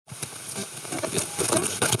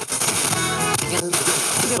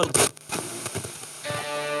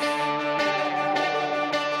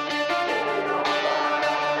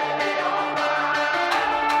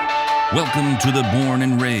Welcome to the Born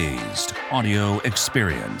and Raised audio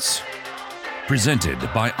experience, presented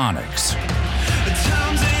by Onyx.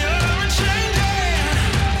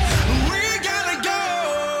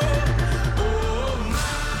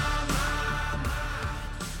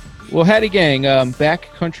 Well, howdy, gang.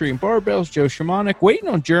 Backcountry and Barbells, Joe Shamanic. Waiting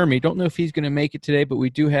on Jeremy. Don't know if he's going to make it today, but we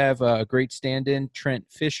do have a great stand-in, Trent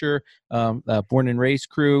Fisher, Born and Raised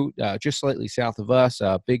crew, just slightly south of us.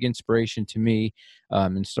 Big inspiration to me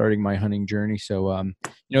in starting my hunting journey. So,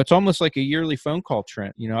 it's almost like a yearly phone call,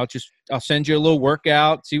 Trent. I'll send you a little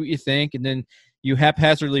workout, see what you think, and then you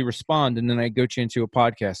haphazardly respond, and then I go you into a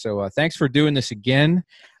podcast. So thanks for doing this again.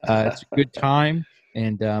 It's a good time,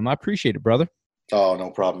 and I appreciate it, brother. Oh,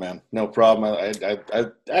 no problem, man. No problem. I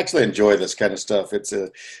actually enjoy this kind of stuff. It's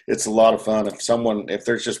a lot of fun. If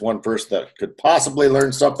there's just one person that could possibly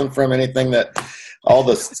learn something from anything, that all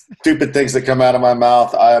the stupid things that come out of my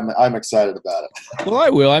mouth, I'm excited about it. Well, I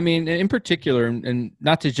will. I mean, in particular, and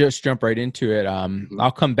not to just jump right into it,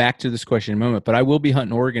 I'll come back to this question in a moment, but I will be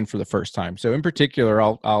hunting Oregon for the first time. So in particular,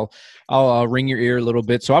 I'll ring your ear a little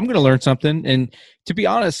bit. So I'm going to learn something. And to be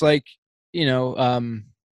honest,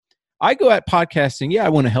 I go at podcasting. Yeah, I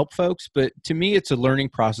want to help folks, but to me, it's a learning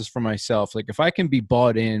process for myself. Like if I can be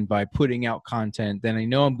bought in by putting out content, then I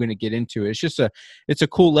know I'm going to get into it. It's a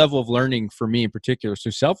cool level of learning for me in particular. So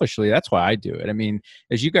selfishly, that's why I do it. I mean,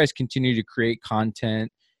 as you guys continue to create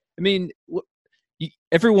content,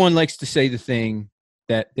 everyone likes to say the thing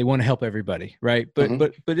that they want to help everybody, right?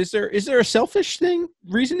 But is there a selfish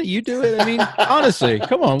reason that you do it? I mean, honestly,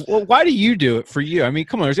 come on. Well, why do you do it for you? I mean,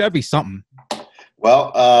 come on, there's got to be something.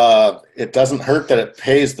 Well, it doesn't hurt that it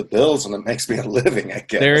pays the bills and it makes me a living, I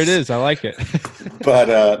guess. There it is. I like it. But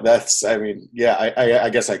I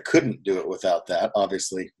guess I couldn't do it without that,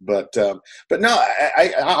 obviously. But no,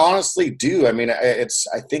 I honestly do. I mean, I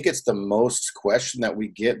think it's the most question that we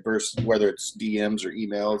get versus whether it's DMs or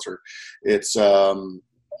emails or it's,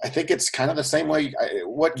 I think it's kind of the same way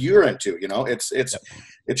what you're into,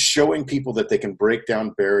 it's showing people that they can break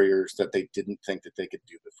down barriers that they didn't think that they could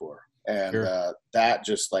do before. And sure. That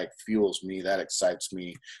just fuels me. That excites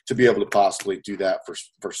me to be able to possibly do that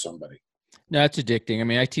for somebody. No, it's addicting. I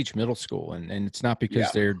mean, I teach middle school and it's not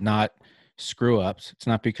because they're not screw ups. It's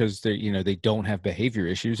not because they don't have behavior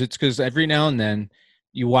issues. It's because every now and then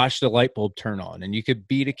you watch the light bulb turn on and you could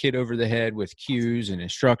beat a kid over the head with cues and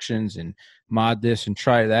instructions and mod this and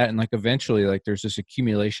try that. And eventually there's this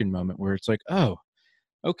accumulation moment where it's like, oh,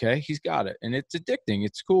 okay, he's got it. And it's addicting.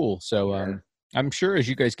 It's cool. So, I'm sure as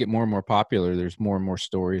you guys get more and more popular, there's more and more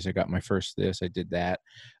stories. I got my first this, I did that.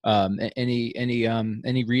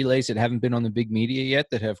 Any relays that haven't been on the big media yet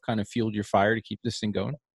that have kind of fueled your fire to keep this thing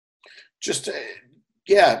going?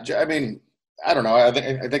 I mean, I don't know. I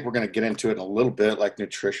think we're going to get into it in a little bit, like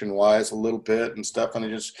nutrition wise, a little bit and stuff. And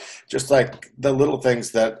just like the little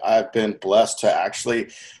things that I've been blessed to actually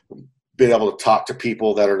be able to talk to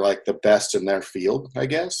people that are the best in their field, I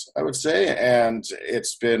guess I would say. And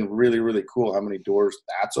it's been really, really cool how many doors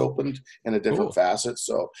that's opened in a different facet.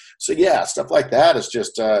 So yeah, stuff like that is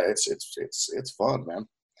just, it's fun, man.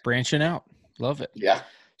 Branching out. Love it. Yeah.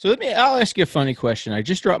 So I'll ask you a funny question. I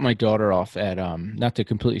just dropped my daughter off at, not to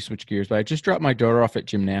completely switch gears, but I just dropped my daughter off at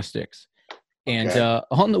gymnastics. And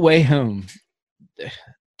on the way home,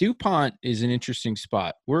 DuPont is an interesting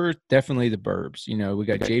spot. We're definitely the burbs. We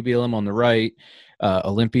got JBLM on the right,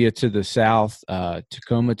 Olympia to the south,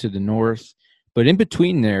 Tacoma to the north. But in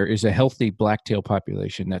between there is a healthy blacktail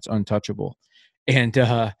population that's untouchable. And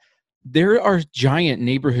there are giant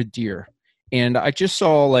neighborhood deer. And I just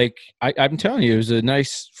saw, I'm telling you, it was a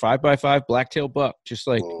nice 5x5 blacktail buck, just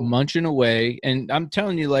munching away. And I'm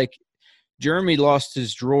telling you, Jeremy lost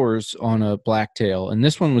his drawers on a blacktail, and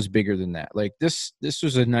this one was bigger than that. This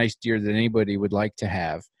was a nice deer that anybody would like to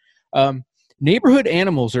have. Neighborhood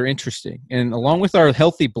animals are interesting. And along with our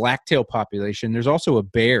healthy blacktail population, there's also a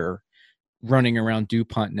bear running around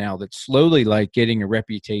DuPont now that's slowly getting a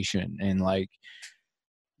reputation. And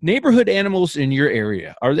neighborhood animals in your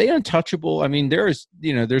area, are they untouchable? I mean, there's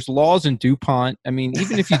laws in DuPont. I mean,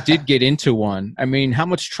 even if you did get into one, I mean, how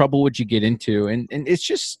much trouble would you get into? And it's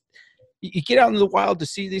just, you get out in the wild to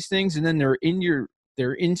see these things, and then they're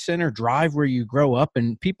in Center Drive where you grow up,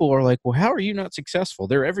 and people are like, well, how are you not successful?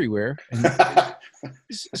 They're everywhere. And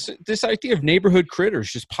this idea of neighborhood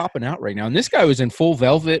critters just popping out right now. And this guy was in full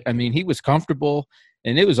velvet. I mean, he was comfortable,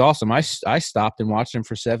 and it was awesome. I stopped and watched him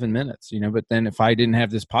for 7 minutes, but then if I didn't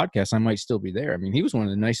have this podcast, I might still be there. I mean, he was one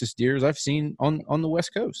of the nicest deers I've seen on the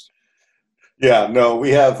West Coast. Yeah, no,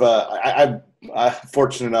 we have, I'm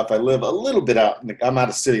fortunate enough, I live a little bit out, I'm out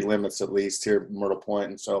of city limits at least here in Myrtle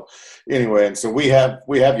Point. And so anyway, we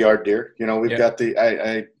have yard deer, we've got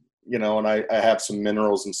and I have some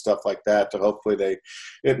minerals and stuff like that to hopefully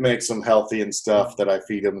it makes them healthy and stuff that I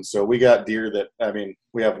feed them. And so we got deer that, I mean,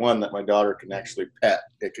 we have one that my daughter can actually pet.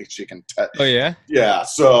 She can Oh yeah. yeah.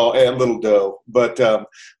 So, and little doe, but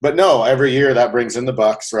no, every year that brings in the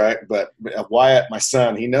bucks, right? But Wyatt, my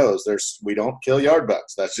son, he knows we don't kill yard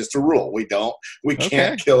bucks. That's just a rule. We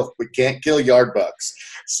can't kill yard bucks.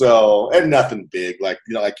 So, and nothing big like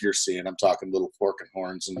you're seeing. I'm talking little fork and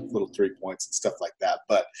horns and little 3 points and stuff like that.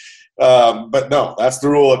 But no, that's the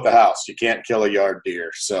rule at the house. You can't kill a yard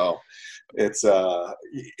deer. So it's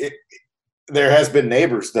there has been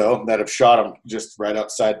neighbors though that have shot them just right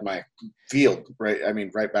outside my field, right? I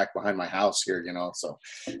mean, right back behind my house here, So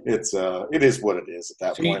it is what it is at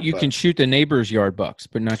that point. You can shoot the neighbor's yard bucks,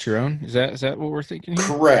 but not your own. Is that what we're thinking here?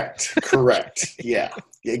 Correct. Yeah,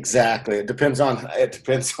 exactly. It depends on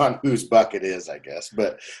whose buck it is, I guess.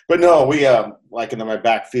 But no, we like in my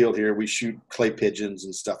back field here, we shoot clay pigeons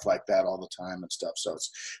and stuff like that all the time and stuff. So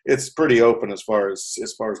it's pretty open as far as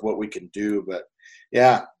what we can do, but.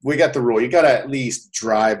 Yeah, we got the rule. You got to at least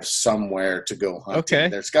drive somewhere to go hunting. Okay.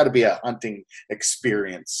 There's got to be a hunting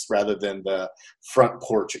experience rather than the front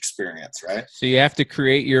porch experience, right? So you have to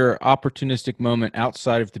create your opportunistic moment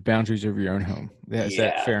outside of the boundaries of your own home. Is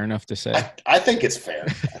that fair enough to say? I think it's fair.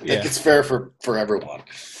 I think it's fair for everyone.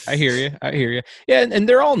 I hear you. Yeah, and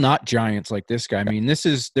they're all not giants like this guy. I mean,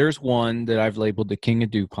 there's one that I've labeled the King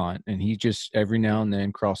of DuPont, and he just every now and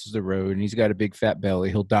then crosses the road, and he's got a big fat belly.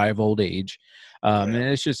 He'll die of old age. And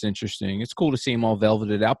it's just interesting. It's cool to see them all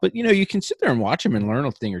velveted out, but you can sit there and watch them and learn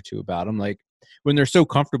a thing or two about them. Like when they're so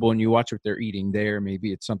comfortable and you watch what they're eating there,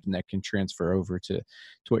 maybe it's something that can transfer over to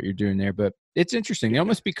what you're doing there, but it's interesting. They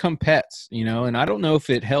almost become pets, and I don't know if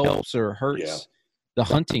it helps or hurts the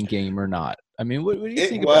hunting game or not. I mean, what do you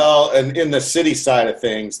think about? Well, and in the city side of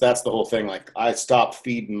things, that's the whole thing. Like I stopped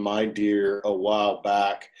feeding my deer a while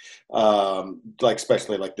back, like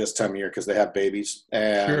especially like this time of year because they have babies,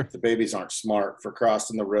 and the babies aren't smart for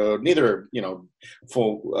crossing the road. Neither,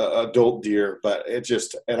 full adult deer, but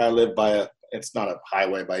and I live by it's not a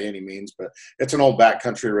highway by any means, but it's an old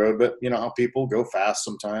backcountry road. But you know how people go fast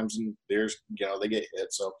sometimes, and deers, they get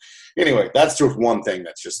hit. So anyway, that's just one thing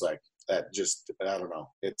that's just like that. Just I don't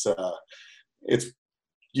know. It's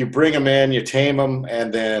you bring them in, you tame them,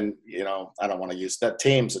 and then I don't want to use that.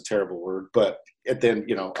 Tame's a terrible word, but then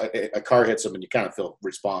a car hits them, and you kind of feel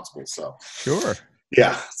responsible. So sure.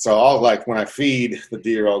 Yeah, so I'll when I feed the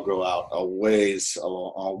deer, I'll go out a ways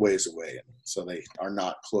away, so they are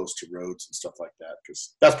not close to roads and stuff like that.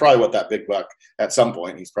 Because that's probably what that big buck at some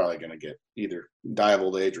point he's probably going to get either die of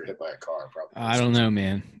old age or hit by a car. Probably. I don't know,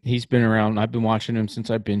 man. He's been around. I've been watching him since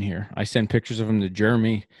I've been here. I send pictures of him to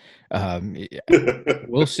Jeremy.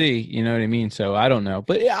 We'll see. You know what I mean? So I don't know,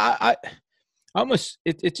 but yeah, I almost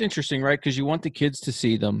it's interesting, right? Because you want the kids to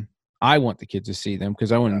see them. I want the kids to see them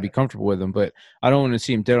because I want to be comfortable with them, but I don't want to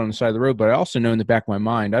see them dead on the side of the road. But I also know in the back of my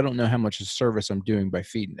mind, I don't know how much of a service I'm doing by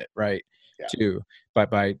feeding it, right? Yeah. To by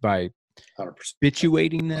 100%.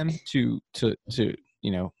 Habituating them to.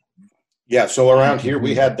 Yeah. So around here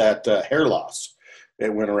we had that hair loss.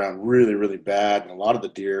 It went around really, really bad, and a lot of the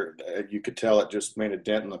deer, you could tell it just made a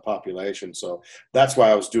dent in the population. So that's why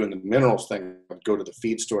I was doing the minerals thing. I'd go to the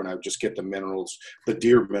feed store and I would just get the minerals, the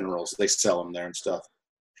deer minerals. They sell them there and stuff,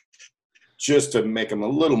 just to make them a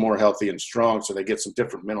little more healthy and strong, so they get some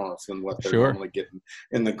different minerals than what they're normally getting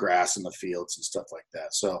in the grass and the fields and stuff like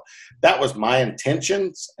that. So that was my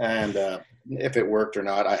intentions, and if it worked or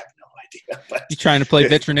not, I have no idea. But you trying to play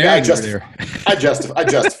veterinarian over there? I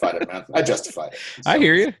justified it, man. I justified it. So. I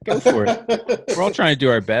hear you. Go for it. We're all trying to do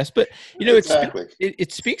our best, but exactly.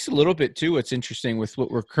 It speaks a little bit too. What's interesting with what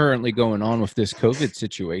we're currently going on with this COVID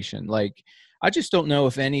situation, like. I just don't know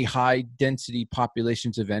if any high density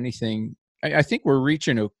populations of anything. I think we're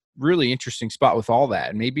reaching a really interesting spot with all that.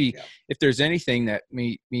 And maybe if there's anything that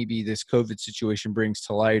maybe this COVID situation brings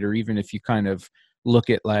to light, or even if you kind of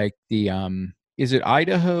look at like the, is it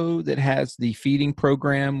Idaho that has the feeding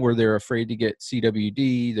program where they're afraid to get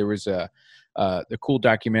CWD? There was the cool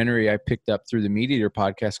documentary I picked up through the Meat Eater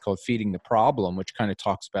podcast called Feeding the Problem, which kind of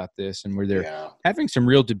talks about this, and where they're having some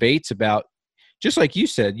real debates about, just like you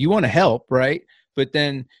said, you want to help, right? But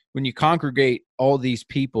then when you congregate all these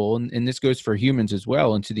people, and this goes for humans as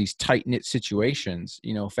well, into these tight-knit situations,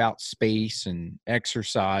 without space and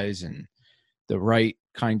exercise and the right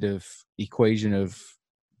kind of equation of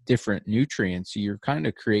different nutrients, you're kind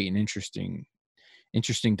of creating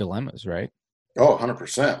interesting dilemmas, right? Oh,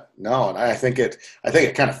 100%. No, and I think it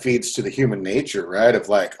kind of feeds to the human nature, right? Of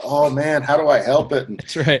like, oh man, how do I help it? And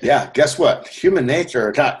That's right. yeah, guess what? Human nature,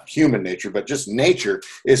 or not human nature, but just nature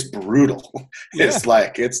is brutal. Yeah. It's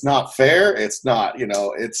like it's not fair. It's not,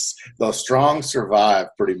 it's the strong survive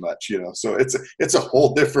pretty much, So it's a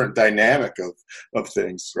whole different dynamic of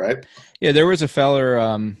things, right? Yeah, there was a feller,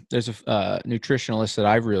 there's a nutritionalist that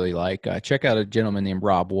I really like. Check out a gentleman named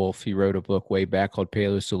Rob Wolf. He wrote a book way back called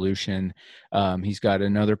Paleo Solution. He's got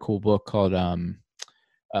another cool book called, well,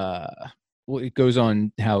 it goes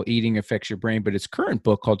on how eating affects your brain, but his current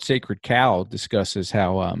book called Sacred Cow discusses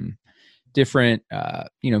how different,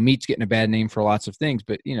 meat's getting a bad name for lots of things.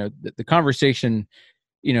 But, the conversation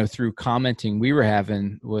through commenting we were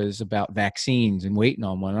having was about vaccines and waiting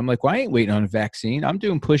on one. I'm like, well, I ain't waiting on a vaccine. I'm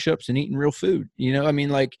doing push-ups and eating real food. I mean,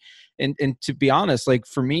 like, and to be honest, like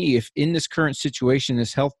for me, if in this current situation,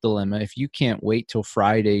 this health dilemma, if you can't wait till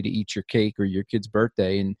Friday to eat your cake or your kid's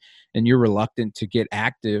birthday and you're reluctant to get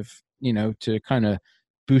active, to kind of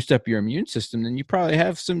boost up your immune system, then you probably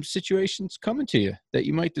have some situations coming to you that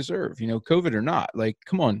you might deserve, COVID or not. Like,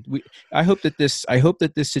 come on. I hope that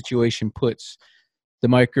this situation puts the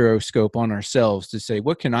microscope on ourselves to say,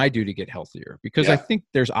 what can I do to get healthier? Because I Yeah. think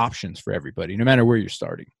there's options for everybody, no matter where you're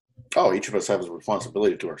starting. Oh, each of us has a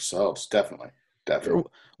responsibility to ourselves. Definitely. Definitely.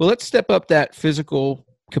 Well, let's step up that physical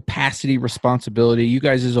capacity responsibility. You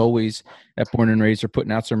guys, as always, at Born and Raised, are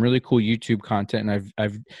putting out some really cool YouTube content, and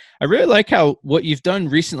I really like how what you've done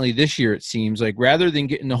recently this year. It seems like rather than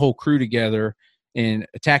getting the whole crew together and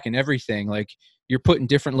attacking everything, like you're putting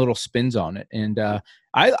different little spins on it. And the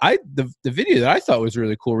video that I thought was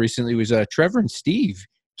really cool recently was Trevor and Steve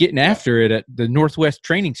getting after it at the Northwest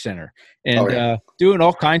Training Center and doing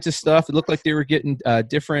all kinds of stuff. It looked like they were getting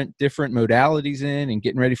different modalities in and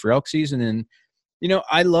getting ready for elk season. And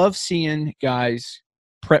I love seeing guys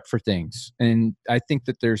prep for things, and I think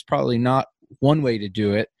that there's probably not one way to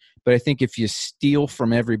do it, but I think if you steal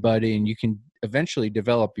from everybody and you can eventually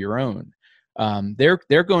develop your own,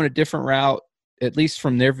 they're going a different route, at least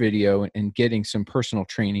from their video, and getting some personal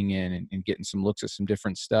training in and getting some looks at some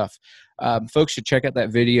different stuff. Folks should check out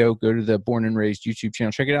that video. Go to the Born and Raised YouTube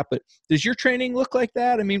channel, check it out. But does your training look like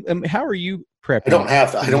that? I mean, how are you prepping?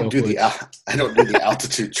 I don't do the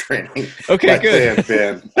altitude training. Okay, like good. They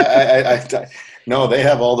have been. No, they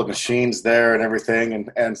have all the machines there and everything,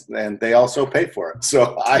 and they also pay for it.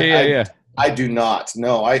 So I do not.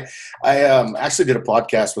 No, I actually did a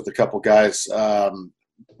podcast with a couple guys,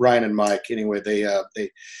 Ryan and Mike. Anyway,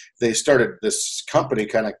 they started this company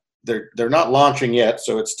kind of. They're not launching yet,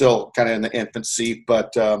 so it's still kind of in the infancy.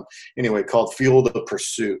 But anyway, called Fuel the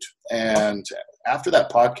Pursuit. And after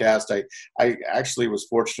that podcast, I actually was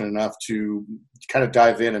fortunate enough to kind of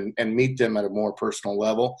dive in and meet them at a more personal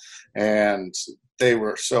level. And they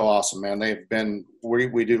were so awesome, man. They've been,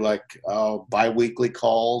 we do like bi-weekly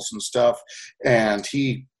calls and stuff. And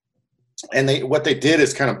what they did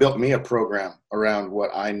is kind of built me a program around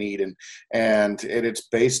what I need. And it's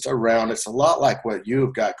based around, it's a lot like what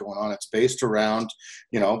you've got going on. It's based around,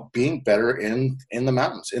 being better in the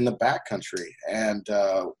mountains, in the backcountry. And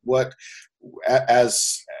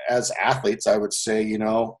as athletes, I would say,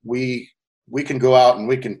 we can go out and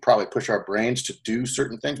we can probably push our brains to do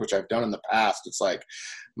certain things, which I've done in the past. It's like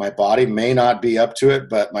my body may not be up to it,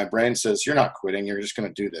 but my brain says, you're not quitting. You're just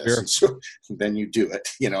going to do this. Sure. And so then you do it,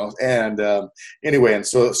 and anyway. And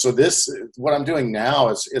so this, what I'm doing now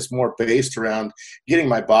is more based around getting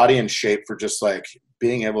my body in shape for just like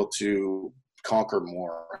being able to conquer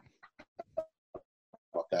more.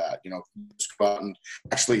 About that, just go out and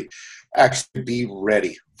actually be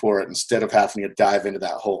ready for it instead of having to dive into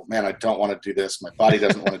that hole. Man, I don't want to do this. My body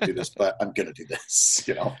doesn't want to do this, but I'm going to do this.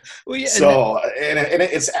 Well, yeah, so and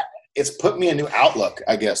it's put me a new outlook,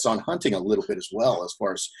 I guess, on hunting a little bit as well. As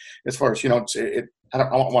far as I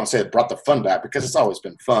don't want to say it brought the fun back, because it's always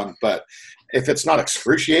been fun. But if it's not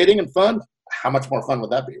excruciating and fun, how much more fun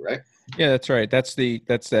would that be, right? Yeah, that's right. That's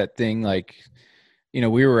that thing. Like,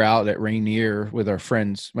 we were out at Rainier with our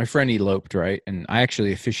friends. My friend eloped, right? And I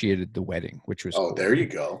actually officiated the wedding, which was cool. There you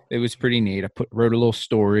go. It was pretty neat. I wrote a little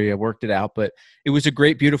story. I worked it out, but it was a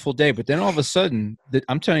great, beautiful day. But then all of a sudden,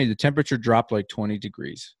 I'm telling you, the temperature dropped like 20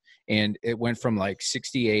 degrees. And it went from like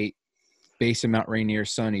 68 base of Mount Rainier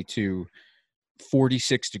sunny to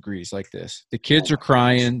 46 degrees like this. The kids are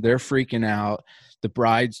crying. They're freaking out. The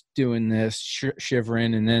bride's doing this,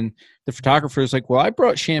 shivering. And then the photographer is like, well, I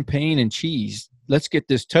brought champagne and cheese. Let's get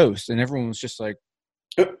this toast. And everyone was just like,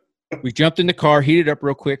 we jumped in the car, heated up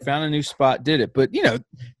real quick, found a new spot, did it. But,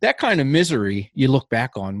 that kind of misery you look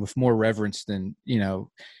back on with more reverence than,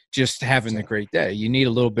 just having a great day. You need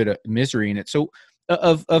a little bit of misery in it. So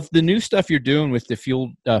of the new stuff you're doing with the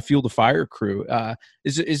Fuel the Fire crew,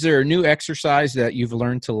 is there a new exercise that you've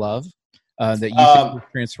learned to love that you think is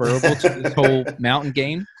transferable to this whole mountain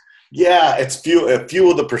game? Yeah, it's fuel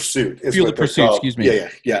the pursuit. Fuel the Pursuit. Excuse me.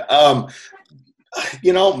 Yeah.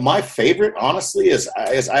 My favorite, honestly, is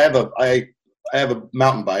I have a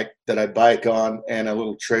mountain bike that I bike on and a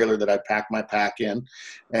little trailer that I pack my pack in,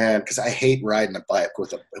 and because I hate riding a bike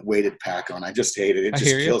with a weighted pack on, I just hate it. It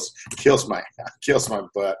just kills my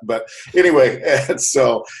butt. But anyway, and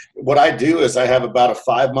so what I do is I have about a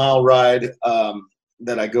 5-mile ride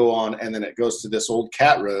that I go on, and then it goes to this old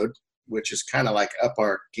cat road, which is kind of like up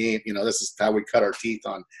our game. This is how we cut our teeth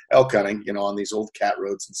on elk hunting, on these old cat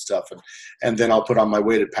roads and stuff. And then I'll put on my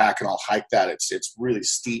weighted pack and I'll hike that. It's really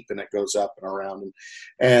steep and it goes up and around.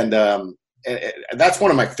 And that's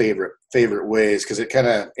one of my favorite ways, because it kind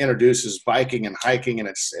of introduces biking and hiking, and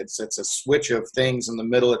it's a switch of things in the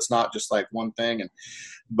middle. It's not just like one thing.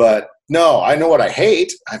 But no, I know what I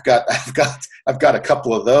hate. I've got a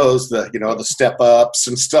couple of those, the step ups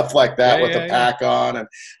and stuff like that with the pack on,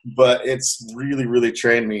 but it's really, really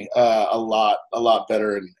trained me a lot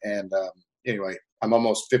better. And anyway, I'm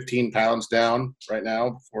almost 15 pounds down right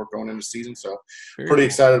now before going into season, so pretty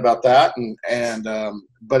excited about that.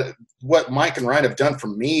 But what Mike and Ryan have done for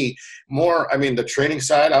me more, the training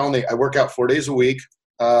side, I work out 4 days a week.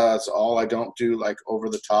 That's all. I don't do like over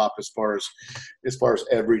the top as far as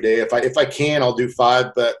every day. If I can, I'll do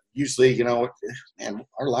 5, but usually, man,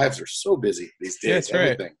 our lives are so busy these days. Yeah, that's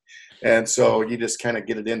everything. Right. And so you just kind of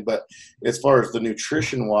get it in. But as far as the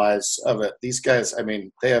nutrition wise of it, these guys,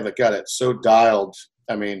 they have got it so dialed.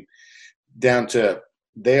 Down to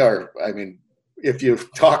if you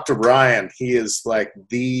talk to Ryan, he is like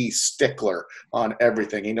the stickler on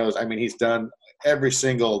everything. He knows. He's done every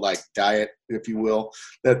single diet, if you will,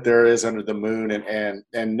 that there is under the moon,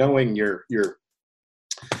 and knowing your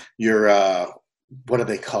what do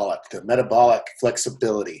they call it? The metabolic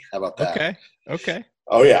flexibility. How about that? Okay.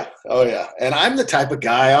 Oh yeah. And I'm the type of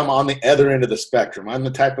guy, I'm on the other end of the spectrum. I'm the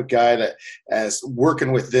type of guy that, as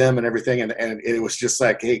working with them and everything, and it was just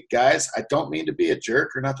like, hey guys, I don't mean to be a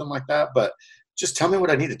jerk or nothing like that, but just tell me what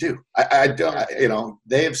I need to do. I don't,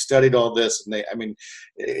 they have studied all this, and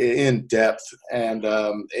in depth. And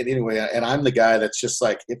anyway, and I'm the guy that's just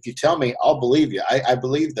like, if you tell me, I'll believe you. I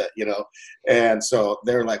believe that, And so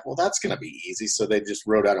they're like, well, that's going to be easy. So they just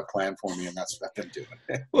wrote out a plan for me, and that's what I've been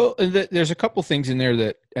doing. Well, there's a couple things in there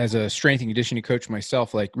that, as a strength and conditioning coach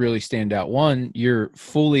myself, really stand out. One, you're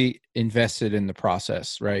fully invested in the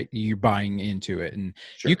process, right? You're buying into it, and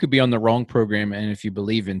you could be on the wrong program, and if you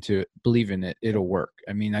believe in it, it'll work.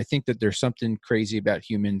 I think that there's something crazy about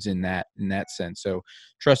humans in that sense. So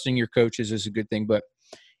trusting your coaches is a good thing. But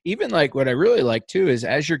even what I really like too is,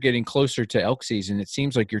 as you're getting closer to elk season, it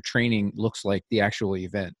seems like your training looks like the actual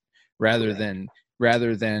event rather than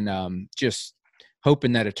just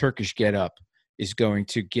hoping that a Turkish get-up is going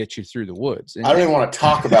to get you through the woods. And I don't even want to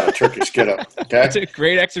talk about a Turkish get-up. Okay, it's a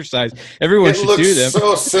great exercise. Everyone should do them. It looks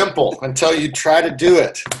so simple until you try to do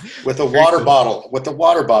it with a water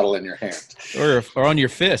bottle in your hand, or on your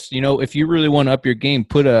fist. If you really want to up your game,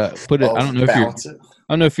 put a.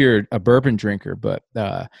 I don't know if you're a bourbon drinker, but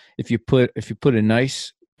if you put a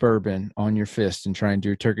nice bourbon on your fist and try and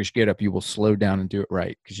do a Turkish get-up, you will slow down and do it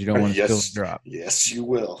right, because you don't want to spill and drop. Yes, you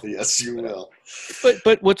will. Yes, you will.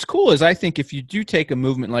 But what's cool is, I think if you do take a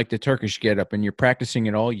movement like the Turkish get-up and you're practicing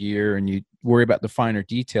it all year and you worry about the finer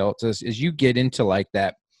details, as you get into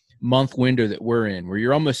that month window that we're in, where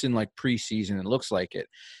you're almost in preseason, it looks like it.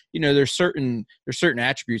 There's certain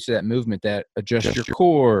attributes to that movement that adjust your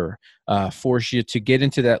core, force you to get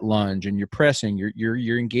into that lunge, and you're pressing.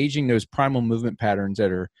 You're engaging those primal movement patterns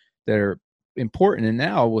that are important. And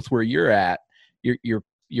now with where you're at,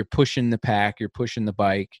 you're pushing the pack, you're pushing the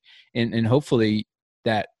bike, and hopefully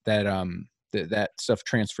that stuff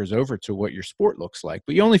transfers over to what your sport looks like.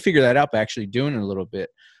 But you only figure that out by actually doing it a little bit.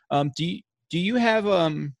 Do you have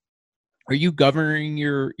are you governing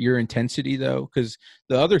your intensity though? Because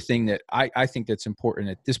the other thing that I think that's important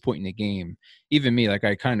at this point in the game, even me, I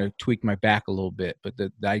kind of tweak my back a little bit, but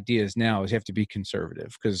the idea is now is you have to be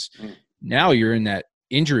conservative, because now you're in that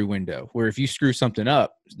injury window where if you screw something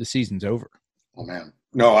up, the season's over. Oh man.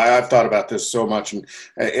 No, I've thought about this so much, and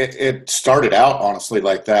it started out honestly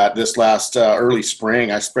like that. This last early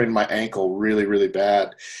spring, I sprained my ankle really, really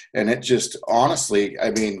bad, and it just honestly,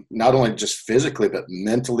 not only just physically but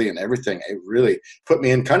mentally and everything, it really put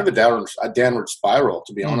me in kind of a downward spiral.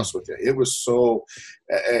 To be honest with you, it was so,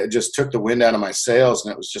 it just took the wind out of my sails,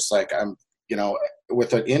 and it was just like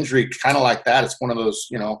with an injury kind of like that, it's one of those,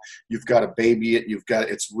 you've got to baby it.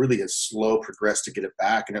 It's really a slow progress to get it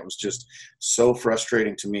back. And it was just so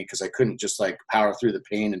frustrating to me because I couldn't just like power through the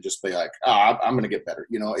pain and just be like, I'm going to get better.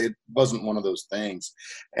 It wasn't one of those things.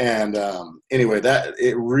 And anyway, that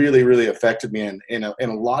it really, really affected me in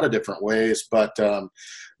a lot of different ways. But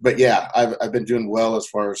yeah, I've been doing well as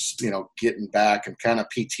far as, getting back and kind of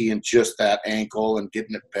PT and just that ankle and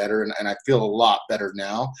getting it better. And I feel a lot better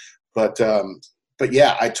now. But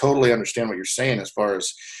yeah, I totally understand what you're saying as far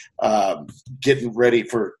as getting ready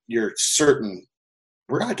for your certain.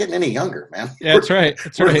 We're not getting any younger, man. Yeah, that's right.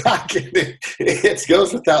 It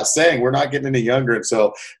goes without saying, we're not getting any younger. And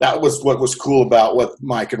so that was what was cool about what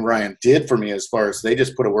Mike and Ryan did for me, as far as they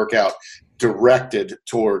just put a workout directed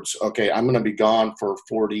towards, okay, I'm going to be gone for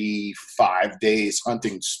 45 days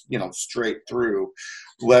hunting, straight through.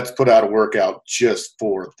 Let's put out a workout just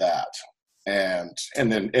for that. And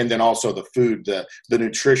then also the food, the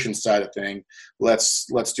nutrition side of thing. Let's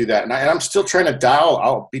do that. And I'm still trying to dial.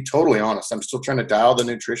 I'll be totally honest. I'm still trying to dial the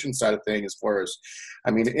nutrition side of thing. As far as,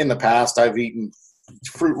 in the past, I've eaten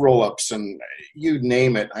fruit roll-ups and you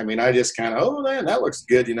name it. I just kind of, oh man, that looks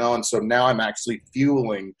good, And so now I'm actually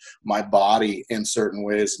fueling my body in certain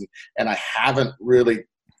ways, and I haven't really.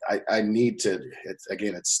 I need to,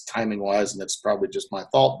 it's timing wise, and it's probably just my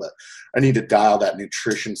fault, but I need to dial that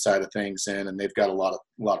nutrition side of things in, and they've got a lot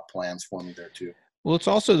of plans for me there too. Well, it's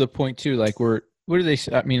also the point too, like what do they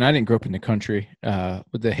say? I didn't grow up in the country,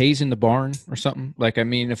 with the haze in the barn or something. Like,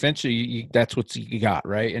 eventually that's what you got.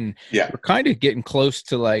 Right. And yeah, we're kind of getting close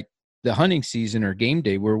to like the hunting season or game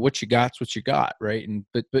day where what you got's what you got. Right. And,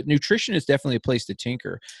 but nutrition is definitely a place to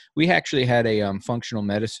tinker. We actually had a functional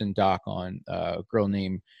medicine doc on, a girl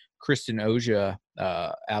named Kristen Oja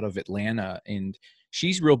out of Atlanta, and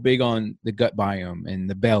she's real big on the gut biome and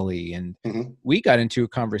the belly. And we got into a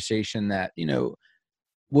conversation that,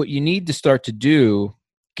 what you need to start to do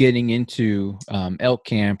getting into elk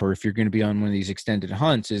camp, or if you're going to be on one of these extended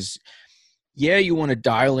hunts, is, yeah, you want to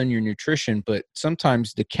dial in your nutrition, but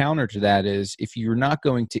sometimes the counter to that is, if you're not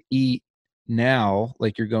going to eat now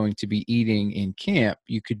like you're going to be eating in camp,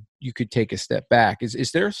 you could take a step back.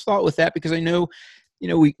 Is there a thought with that? Because I know,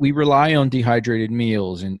 we rely on dehydrated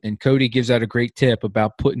meals, and Cody gives out a great tip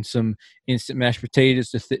about putting some instant mashed potatoes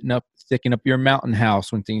to thicken up your mountain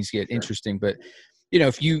house when things get interesting. But,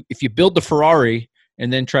 if you build the Ferrari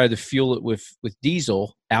and then try to fuel it with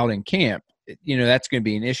diesel out in camp, that's going to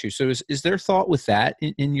be an issue. So is there thought with that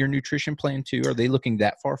in your nutrition plan too? Are they looking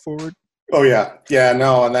that far forward? Oh yeah. Yeah,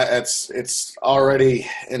 no. And it's already,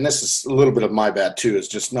 and this is a little bit of my bad too, is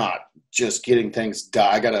just not just getting things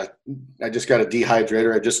done. I just got a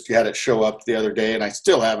dehydrator. I just had it show up the other day, and I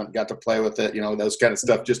still haven't got to play with it, those kind of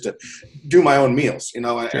stuff, just to do my own meals,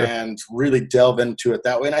 Sure. And really delve into it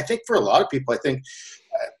that way. And I think for a lot of people,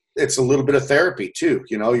 it's a little bit of therapy too.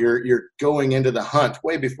 You're going into the hunt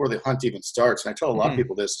way before the hunt even starts. And I tell a lot of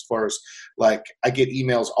people this, as far as like, I get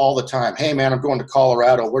emails all the time. Hey man, I'm going to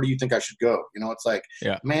Colorado. Where do you think I should go? It's like,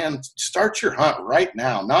 yeah, man, start your hunt right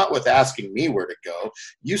now. Not with asking me where to go.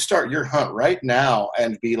 You start your hunt right now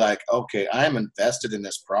and be like, okay, I am invested in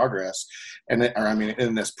this progress.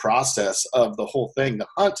 In this process of the whole thing. The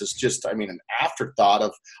hunt is just, an afterthought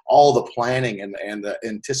of all the planning and the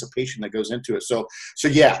anticipation that goes into it. So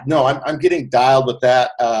yeah, no, I'm getting dialed with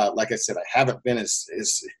that. Like I said, I haven't been as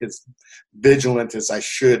vigilant as I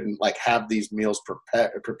should and like have these meals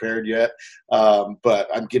prepared yet. But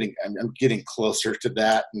I'm getting closer to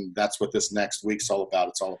that, and that's what this next week's all about.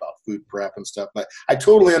 It's all about food prep and stuff. But I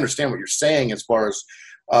totally understand what you're saying as far as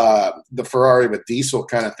the Ferrari with diesel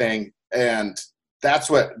kind of thing. And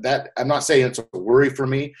I'm not saying it's a worry for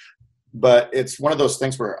me, but it's one of those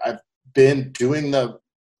things where I've been doing the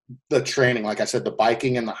training, like I said, the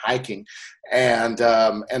biking and the hiking. And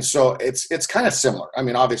so it's kind of similar.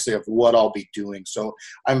 Obviously of what I'll be doing. So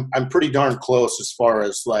I'm pretty darn close as far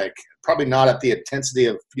as like, probably not at the intensity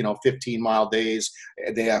of, 15-mile days,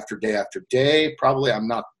 day after day after day. Probably I'm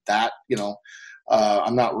not that,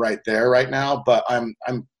 I'm not right there right now, but I'm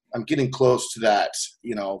getting close to that,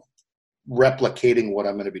 replicating what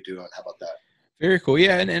I'm going to be doing. How about that? Very cool.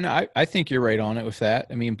 Yeah. And I think you're right on it with that.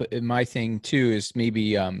 But my thing too is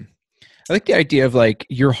maybe, I like the idea of like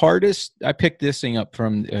your hardest. I picked this thing up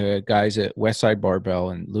from guys at Westside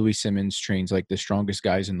Barbell, and Louis Simmons trains like the strongest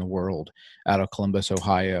guys in the world out of Columbus,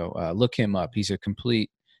 Ohio. Look him up. He's a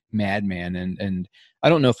complete madman. And I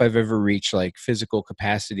don't know if I've ever reached like physical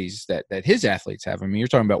capacities that his athletes have. You're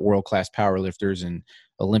talking about world-class powerlifters and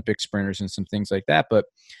Olympic sprinters and some things like that. But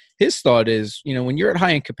his thought is, when you're at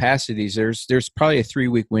high end capacities, there's probably a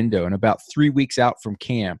 3-week window, and about 3 weeks out from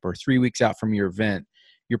camp or 3 weeks out from your event,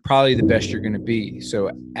 you're probably the best you're going to be. So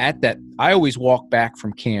at that, I always walk back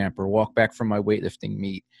from camp or walk back from my weightlifting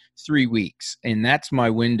meet 3 weeks. And that's my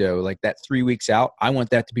window. Like that 3 weeks out, I want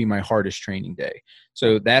that to be my hardest training day.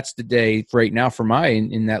 So that's the day right now for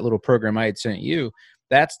in that little program I had sent you,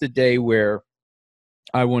 that's the day where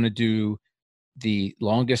I want to do the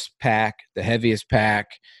longest pack, the heaviest pack,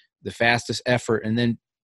 the fastest effort. And then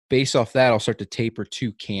based off that, I'll start to taper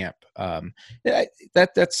to camp.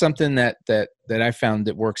 That's something that I found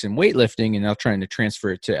that works in weightlifting, and I'm trying to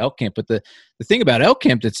transfer it to elk camp. But the thing about elk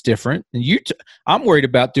camp that's different, and I'm worried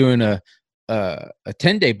about doing a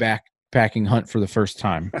 10-day backpacking hunt for the first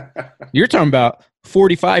time. You're talking about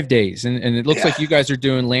 45 days, and it looks like you guys are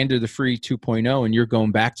doing Land of the Free 2.0, and you're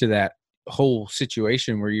going back to that whole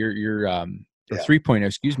situation where you're or 3.0,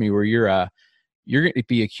 excuse me, where you're going to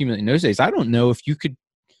be accumulating those days. I don't know if you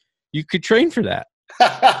could train for that.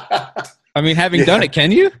 I mean, having done it,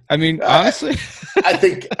 can you? I mean, honestly, I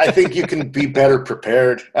think you can be better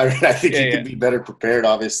prepared. I mean, I think you can be better prepared,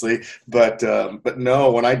 obviously, but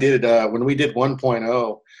no, when we did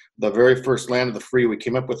 1.0, the very first Land of the Free, we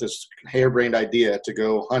came up with this harebrained idea to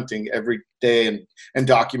go hunting every day and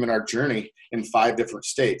document our journey in 5 different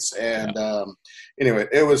states. And anyway,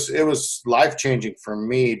 it was life-changing for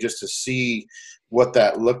me just to see what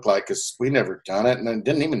that looked like, because we never done it, and I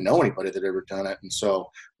didn't even know anybody that ever done it. And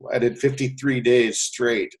so I did 53 days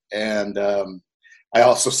straight, and I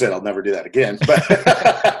also said I'll never do that again.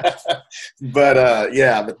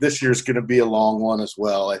 But this year's going to be a long one as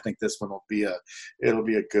well. I think this one will be a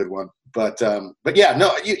good one. But yeah,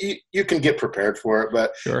 no, you can get prepared for it,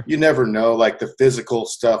 but sure, you never know, like the physical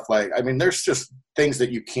stuff. Like, I mean, there's just things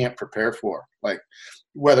that you can't prepare for, like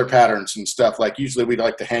weather patterns and stuff. Like usually we'd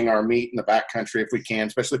like to hang our meat in the backcountry if we can,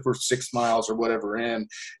 especially if we're 6 miles or whatever in,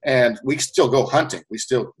 and we still go hunting. We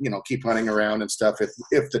still, keep hunting around and stuff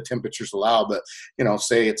if the temperatures allow. But,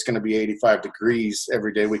 say it's going to be 85 degrees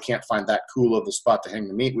every day. We can't find that cool of a spot to hang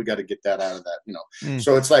the meat. We got to get that out of that,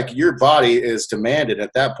 So it's like your body is demanded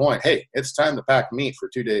at that point. Hey, it's time to pack meat for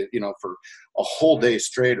 2 days, for a whole day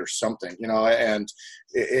straight or something, and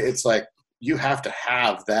it's like, you have to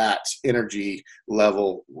have that energy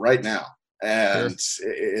level right now. And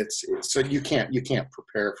it's so you can't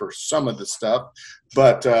prepare for some of the stuff,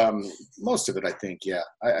 but most of it, I think,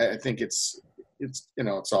 I think it's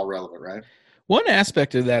all relevant, right? One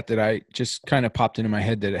aspect of that I just kind of popped into my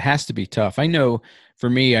head, that it has to be tough. I know for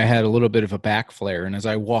me, I had a little bit of a back flare, and as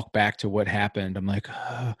I walk back to what happened, I'm like,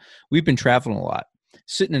 we've been traveling a lot.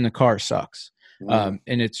 Sitting in the car sucks. And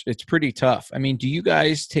it's pretty tough. I mean, do you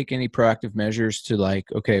guys take any proactive measures to,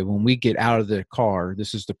 like, okay, when we get out of the car,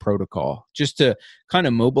 this is the protocol, just to kind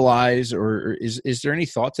of mobilize, or is there any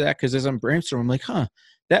thought to that? Because as I'm brainstorming, I'm like,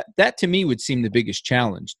 that to me would seem the biggest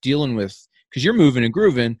challenge, dealing with, because you're moving and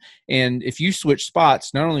grooving, and if you switch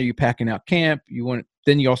spots, not only are you packing out camp,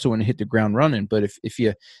 then you also want to hit the ground running. But if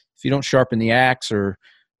you don't sharpen the axe, or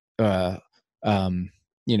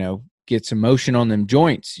get some motion on them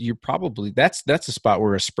joints, you're probably that's a spot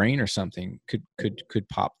where a sprain or something could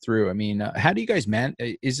pop through. I mean, how do you guys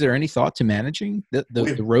is there any thought to managing the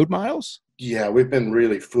road miles? Yeah, we've been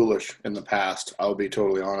really foolish in the past, I'll be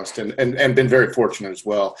totally honest, and been very fortunate as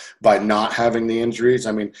well by not having the injuries.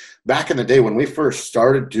 I mean, back in the day when we first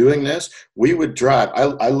started doing this, we would drive.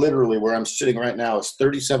 I literally, where I'm sitting right now, is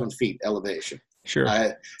 37 feet elevation. Sure.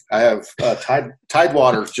 I have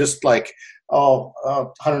Tidewater just like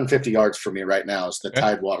 150 yards from me right now is the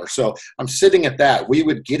Tidewater. So I'm sitting at that. We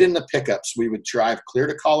would get in the pickups. We would drive clear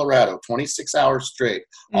to Colorado, 26 hours straight,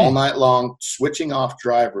 all night long, switching off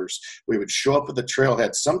drivers. We would show up at the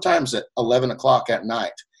trailhead sometimes at 11 o'clock at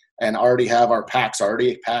night and already have our packs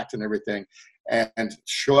already packed and everything, and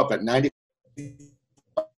show up at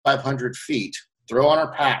 9,500 feet, throw on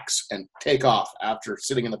our packs, and take off after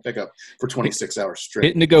sitting in the pickup for 26 hours straight.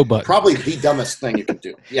 Hitting the go button. Probably the dumbest thing you can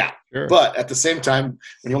do. Yeah. Sure. But at the same time,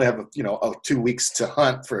 when you only have 2 weeks to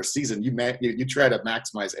hunt for a season, you try to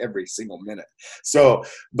maximize every single minute. So,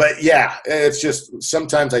 but yeah, it's just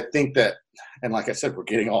sometimes I think that, and like I said, we're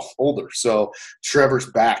getting all older. So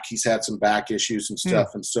Trevor's back. He's had some back issues and stuff.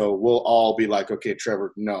 And so we'll all be like, okay,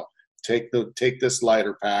 Trevor, no. Take this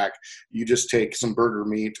lighter pack. You just take some burger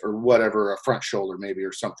meat or whatever, a front shoulder maybe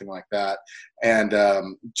or something like that. And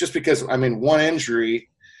just because, I mean, one injury,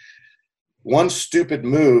 one stupid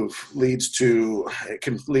move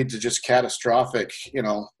can lead to just catastrophic,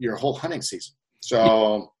 your whole hunting season.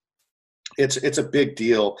 So it's a big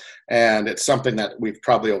deal, and it's something that we've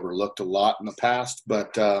probably overlooked a lot in the past.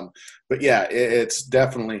 But yeah, it's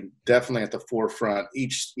definitely at the forefront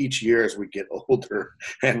each year as we get older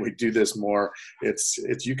and we do this more. It's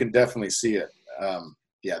you can definitely see it.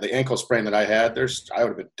 yeah, the ankle sprain that I had, I would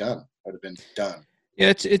have been done. I would have been done.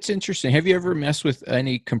 Yeah, it's interesting. Have you ever messed with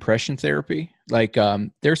any compression therapy? Like,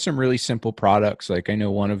 there's some really simple products. Like, I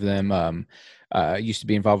know one of them used to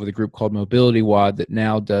be involved with a group called Mobility WOD that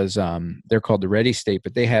now does. They're called the Ready State,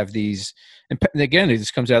 but they have these. And again,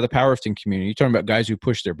 this comes out of the powerlifting community. You're talking about guys who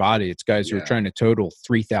push their body. It's guys who are trying to total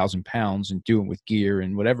 3,000 pounds and do it with gear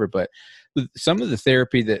and whatever. But some of the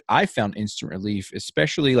therapy that I found instant relief,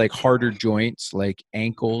 especially like harder joints, like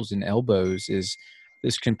ankles and elbows, is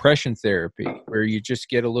this compression therapy where you just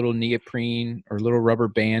get a little neoprene or a little rubber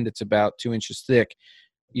band. It's about 2 inches thick.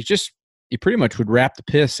 You pretty much would wrap the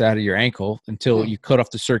piss out of your ankle until you cut off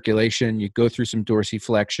the circulation. You go through some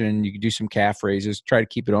dorsiflexion. You can do some calf raises, try to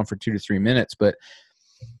keep it on for 2 to 3 minutes. But,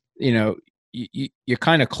 you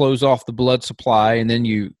kind of close off the blood supply, and then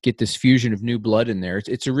you get this fusion of new blood in there.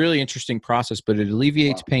 It's a really interesting process, but it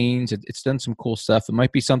alleviates pains. It's done some cool stuff. It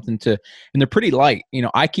might be something and they're pretty light.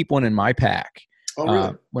 I keep one in my pack. Oh,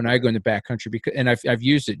 really? When I go in the backcountry, and I've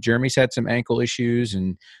used it. Jeremy's had some ankle issues,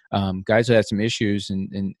 and guys have had some issues,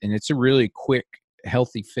 and it's a really quick,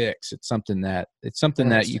 healthy fix. It's something that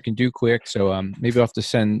you can do quick. So maybe I'll have to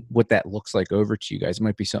send what that looks like over to you guys. It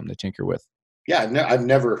might be something to tinker with. Yeah, I've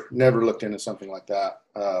never looked into something like that.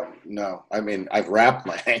 No, I mean, I've wrapped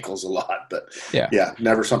my ankles a lot, but yeah,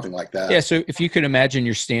 never something like that. Yeah, so if you could imagine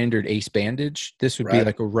your standard ACE bandage, this would be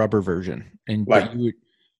like a rubber version, and you would.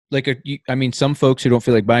 Some folks who don't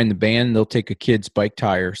feel like buying the band, they'll take a kid's bike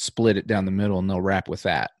tire, split it down the middle, and they'll wrap with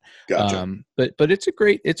that. Gotcha. But it's a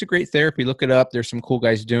great therapy. Look it up. There's some cool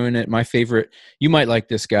guys doing it. My favorite, you might like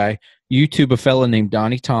this guy. YouTube a fella named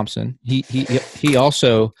Donnie Thompson. He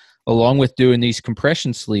also, along with doing these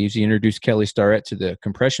compression sleeves, he introduced Kelly Starrett to the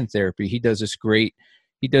compression therapy. He does this great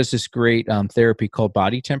therapy called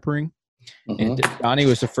body tempering. And Donnie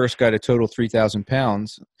was the first guy to total 3,000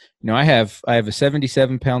 pounds. I have a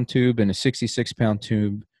 77-pound tube and a 66-pound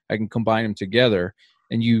tube. I can combine them together,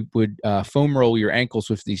 and you would foam roll your ankles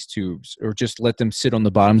with these tubes, or just let them sit on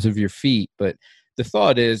the bottoms of your feet. But the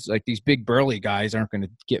thought is, like, these big burly guys aren't going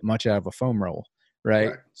to get much out of a foam roll,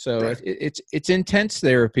 right? So it's intense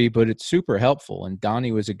therapy, but it's super helpful. And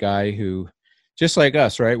Donnie was a guy who, just like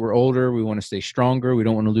us, right? We're older. We want to stay stronger. We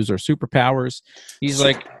don't want to lose our superpowers. He's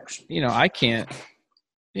like, I can't,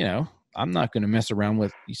 I'm not going to mess around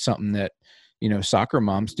with something that, soccer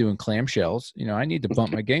moms doing clamshells. I need to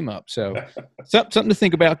bump my game up. So something to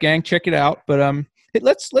think about, gang. Check it out. But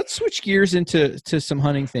let's switch gears into some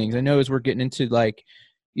hunting things. I know as we're getting into, like,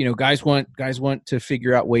 guys want to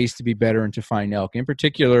figure out ways to be better and to find elk. In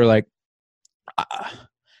particular, like,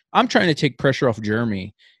 I'm trying to take pressure off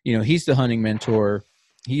Jeremy. He's the hunting mentor.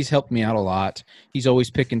 He's helped me out a lot. He's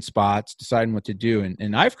always picking spots, deciding what to do.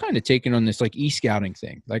 And I've kind of taken on this, like, e-scouting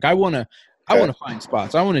thing. Like, I want to find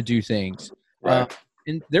spots. I want to do things. Right.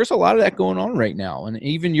 And there's a lot of that going on right now. And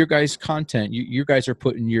even your guys' content, you guys are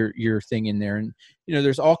putting your thing in there. And,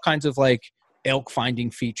 there's all kinds of, like, elk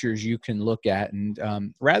finding features you can look at.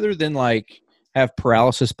 And rather than, like, have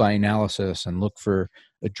paralysis by analysis and look for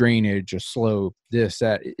a drainage, a slope, this,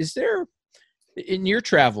 that, is there, in your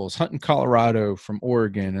travels, hunting Colorado from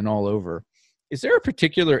Oregon and all over, is there a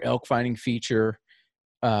particular elk finding feature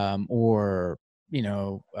or,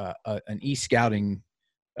 an e-scouting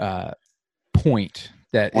point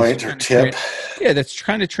that or tip? That's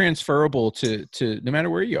kind of transferable to no matter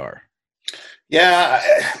where you are. Yeah,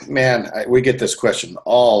 man, we get this question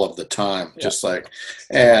all of the time,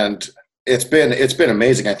 and it's been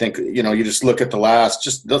amazing. I think, you just look at the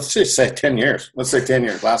last, let's just say 10 years, last 10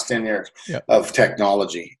 years of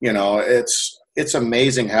technology. It's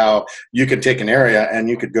amazing how you could take an area and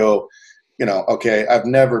you could go, okay, I've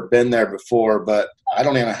never been there before, but I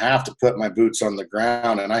don't even have to put my boots on the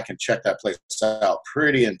ground, and I can check that place out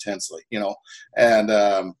pretty intensely,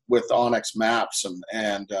 and with onX maps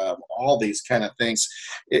and all these kind of things,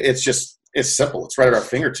 it's simple. It's right at our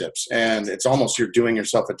fingertips, and it's almost, you're doing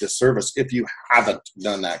yourself a disservice if you haven't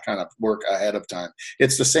done that kind of work ahead of time.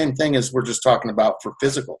 It's the same thing as we're just talking about for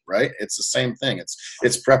physical, right? It's the same thing.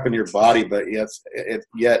 It's prepping your body, but yet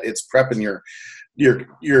it's prepping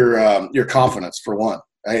your confidence, for one.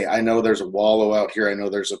 Hey, I know there's a wallow out here. I know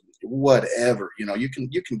there's a whatever. You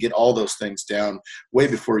can get all those things down way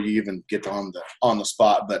before you even get on the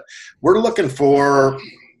spot. But we're looking for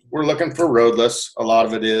roadless. A lot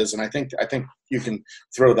of it is, and I think you can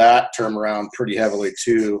throw that term around pretty heavily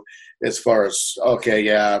too, as far as, okay,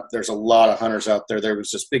 yeah, there's a lot of hunters out there. There was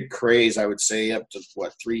this big craze, I would say, up to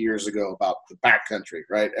 3 years ago about the backcountry,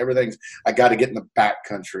 right? Everything's, I got to get in the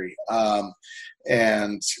backcountry.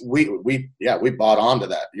 And we bought onto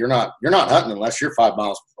that. You're not hunting unless you're 5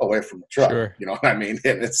 miles away from the truck. Sure. You know what I mean?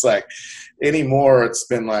 And it's like, anymore, it's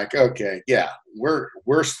been like, okay, yeah, we're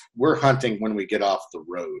hunting when we get off the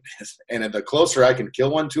road. And the closer I can kill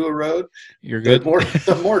one to a road, you're good.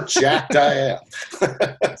 The more jacked I am.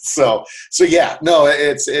 So yeah, no,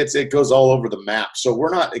 it goes all over the map. So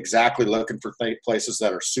we're not exactly looking for places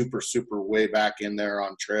that are super, super way back in there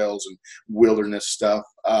on trails and wilderness stuff.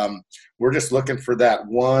 We're just looking for that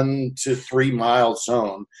 1 to 3 mile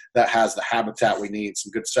zone that has the habitat we need,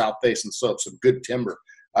 some good south facing slopes, some good timber.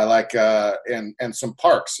 I like, and some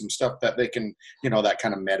parks, some stuff that they can, that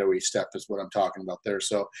kind of meadowy stuff is what I'm talking about there.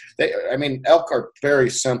 So elk are very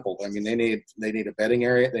simple. I mean, they need a bedding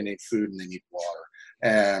area, they need food, and they need water.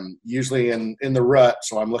 And usually in the rut,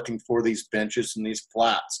 so I'm looking for these benches and these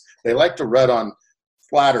flats. They like to rut on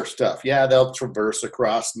flatter stuff. Yeah, they'll traverse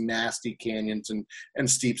across nasty canyons and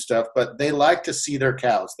steep stuff, but they like to see their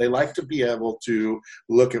cows. They like to be able to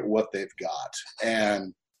look at what they've got.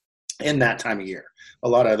 And in that time of year, a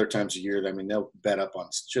lot of other times of year, I mean, they'll bed up on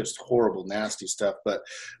just horrible, nasty stuff. But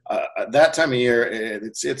that time of year,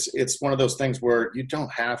 it's one of those things where you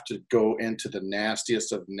don't have to go into the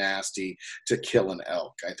nastiest of nasty to kill an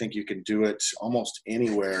elk. I think you can do it almost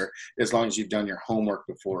anywhere as long as you've done your homework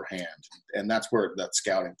beforehand. And that's where that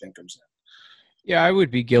scouting thing comes in. Yeah, I would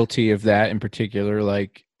be guilty of that in particular.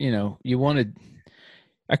 Like, you wanted,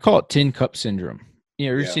 I call it tin cup syndrome.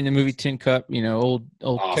 You've seen the movie Tin Cup, old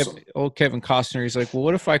Awesome. Kevin Costner. He's like, well,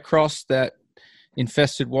 what if I crossed that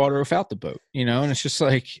infested water without the boat? And it's just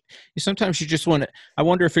like, sometimes you just want to, I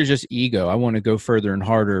wonder if it's just ego. I want to go further and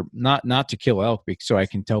harder, not to kill elk so I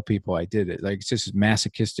can tell people I did it. Like, it's just a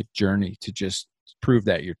masochistic journey to just prove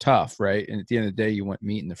that you're tough, right? And at the end of the day, you want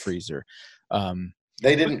meat in the freezer.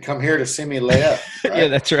 They didn't come here to see me lay up. Right? Yeah,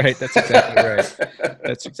 that's right. That's exactly right.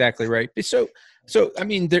 That's exactly right. So, I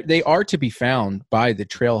mean, they are to be found by the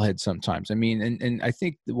trailhead sometimes. I mean, and I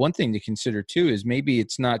think the one thing to consider too is maybe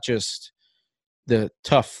it's not just the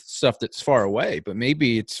tough stuff that's far away, but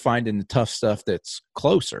maybe it's finding the tough stuff that's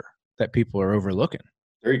closer that people are overlooking.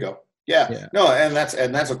 There you go. Yeah. No, and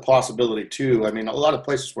that's a possibility too. I mean, a lot of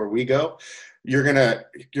places where we go, you're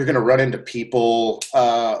gonna run into people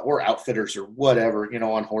or outfitters or whatever,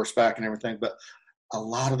 on horseback and everything. But a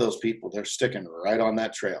lot of those people, they're sticking right on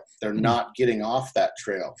that trail. They're not getting off that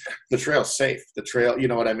trail. The trail's safe. The trail, you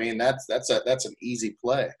know what I mean? That's an easy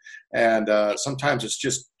play. And sometimes it's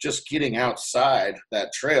just getting outside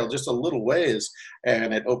that trail just a little ways,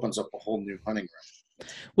 and it opens up a whole new hunting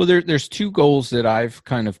ground. Well, there's two goals that I've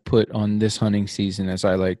kind of put on this hunting season as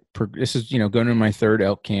I this is, going to my third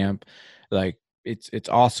elk camp. Like, it's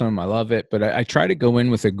awesome. I love it. But I try to go in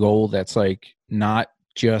with a goal that's like not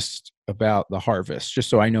just about the harvest, just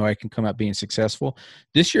so I know I can come out being successful.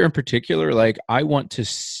 This year in particular, like, I want to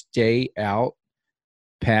stay out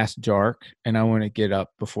past dark, and I want to get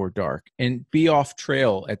up before dark and be off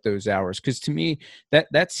trail at those hours. Because to me,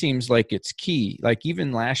 that seems like it's key. Like,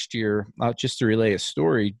 even last year, just to relay a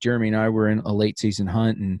story, Jeremy and I were in a late season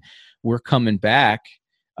hunt, and we're coming back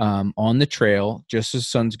on the trail just as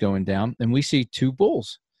sun's going down, and we see two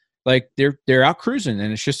bulls. Like, they're out cruising,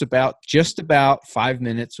 and it's just about 5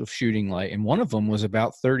 minutes of shooting light, and one of them was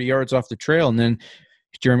about 30 yards off the trail. And then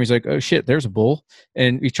Jeremy's like, oh shit, there's a bull.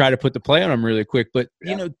 And we try to put the play on them really quick, but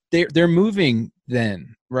they're moving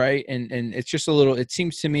then. Right. And it's just it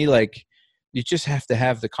seems to me like you just have to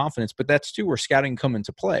have the confidence, but that's too where scouting come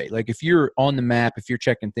into play. Like, if you're on the map, if you're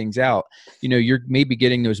checking things out, you're maybe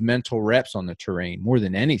getting those mental reps on the terrain more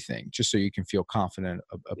than anything, just so you can feel confident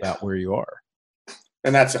about where you are.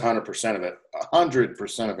 And that's 100% of it.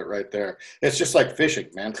 100% of it right there. It's just like fishing,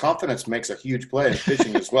 man. Confidence makes a huge play in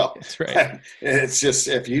fishing as well. That's right. It's just,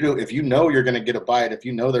 if you know you're going to get a bite, if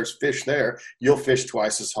you know there's fish there, you'll fish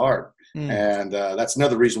twice as hard. And that's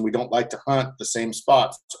another reason we don't like to hunt the same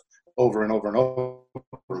spots over and over and over.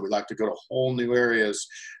 We like to go to whole new areas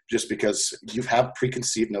just because you have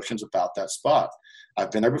preconceived notions about that spot. I've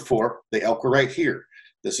been there before. The elk were right here.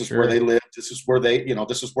 This is where they live. This is where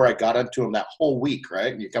this is where I got into them that whole week,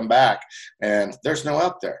 right? And you come back and there's no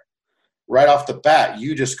elk there. Right off the bat,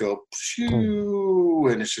 you just go, shoo,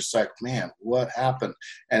 and it's just like, man, what happened?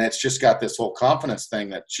 And it's just got this whole confidence thing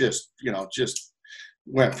that just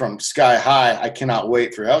went from sky high, I cannot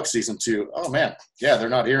wait for elk season, to, oh man, yeah, they're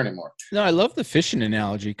not here anymore. No, I love the fishing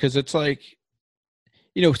analogy, because it's like,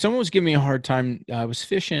 someone was giving me a hard time. I was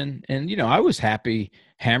fishing, and I was happy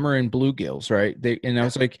hammering bluegills, right? And I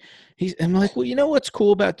was like, I'm like, well, you know what's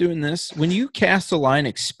cool about doing this? When you cast a line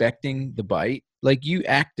expecting the bite, like you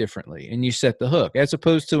act differently and you set the hook, as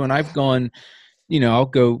opposed to when I've gone, I'll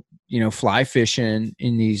go, fly fishing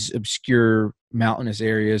in these obscure mountainous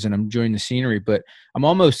areas and I'm enjoying the scenery, but I'm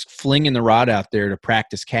almost flinging the rod out there to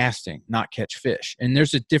practice casting, not catch fish. And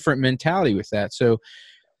there's a different mentality with that. So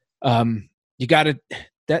you got to,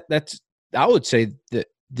 that's, I would say that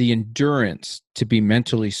the endurance to be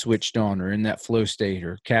mentally switched on or in that flow state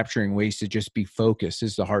or capturing ways to just be focused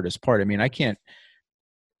is the hardest part. I mean, I can't,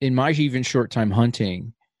 in my even short time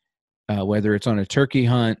hunting, whether it's on a turkey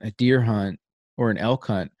hunt, a deer hunt, or an elk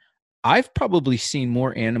hunt, I've probably seen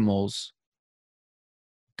more animals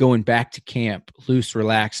going back to camp, loose,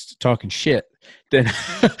 relaxed, talking shit than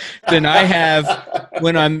I have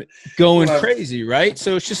when I'm going crazy, right?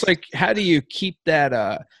 So it's just like, how do you keep that?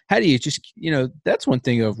 How do you just, that's one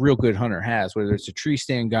thing a real good hunter has, whether it's a tree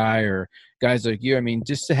stand guy or guys like you. I mean,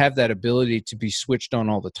 just to have that ability to be switched on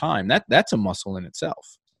all the time, that's a muscle in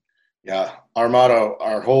itself. Yeah. Our motto,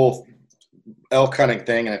 our whole elk hunting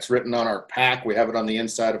thing, and it's written on our pack. We have it on the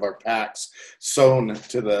inside of our packs, sewn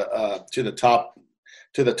to the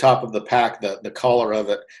top of the pack, the collar of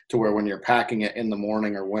it, to where when you're packing it in the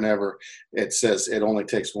morning or whenever, it says it only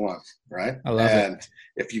takes one, right? I love it.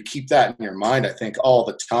 If you keep that in your mind, I think all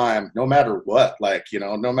the time, no matter what,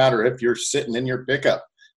 no matter if you're sitting in your pickup,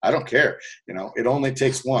 I don't care. It only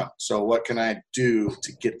takes one. So what can I do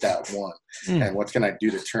to get that one? And what can I do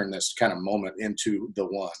to turn this kind of moment into the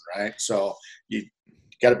one, right? So you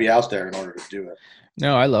got to be out there in order to do it.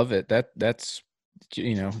 No, I love it. That's,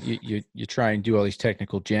 you try and do all these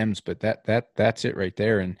technical gems, but that's it right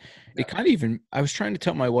there. And it kind of even, I was trying to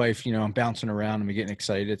tell my wife, I'm bouncing around, I'm getting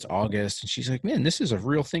excited. It's August. And she's like, man, this is a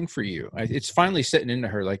real thing for you. It's finally setting into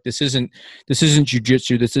her. Like, this isn't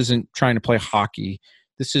jujitsu. This isn't trying to play hockey.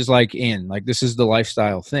 This is this is the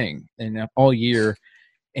lifestyle thing. And all year.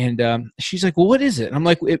 And she's like, well, what is it? And I'm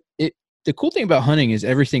like, the cool thing about hunting is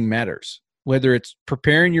everything matters, whether it's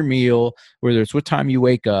preparing your meal, whether it's what time you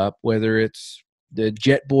wake up, whether it's the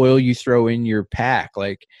jet boil you throw in your pack,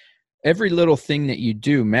 like every little thing that you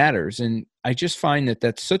do matters. And I just find that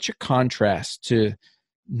that's such a contrast to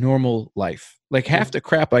normal life. Like half the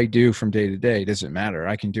crap I do from day to day doesn't matter.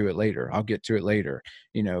 I can do it later. I'll get to it later.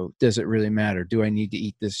 Does it really matter? Do I need to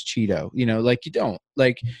eat this Cheeto? You don't.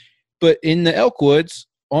 But in the elk woods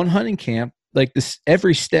on hunting camp, like this,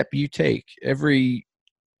 every step you take, every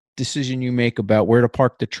decision you make about where to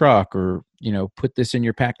park the truck or, put this in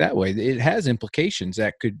your pack that way, it has implications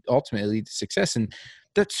that could ultimately lead to success. And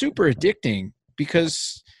that's super addicting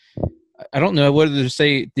because I don't know whether to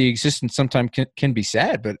say the existence sometimes can be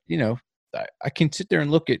sad, but I can sit there and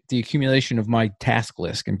look at the accumulation of my task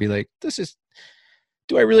list and be like,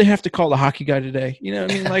 do I really have to call the hockey guy today?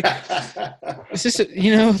 Is this,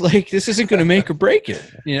 this isn't going to make or break it,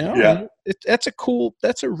 Yeah. That's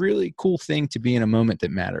a really cool thing to be in a moment that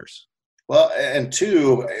matters. Well, and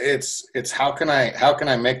two, it's how can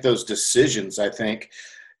I make those decisions? I think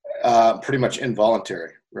pretty much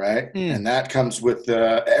involuntary, right? And that comes with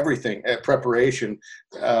everything, preparation.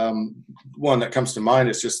 One that comes to mind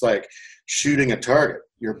is just like shooting a target,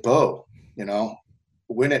 your bow.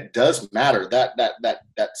 When it does matter,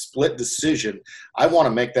 that split decision, I want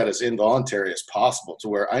to make that as involuntary as possible, to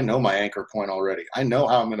where I know my anchor point already. I know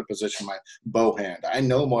how I'm going to position my bow hand. I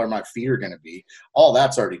know where my feet are going to be. All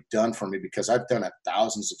that's already done for me because I've done it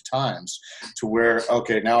thousands of times, to where,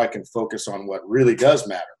 okay, now I can focus on what really does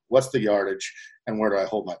matter. What's the yardage and where do I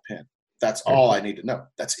hold my pin? That's all I need to know.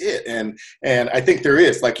 That's it. And I think there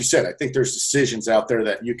is, like you said, I think there's decisions out there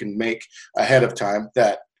that you can make ahead of time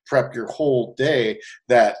that prep your whole day,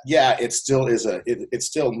 that it still is it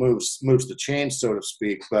still moves the chain, so to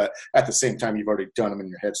speak, but at the same time you've already done them in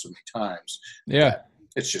your head so many times.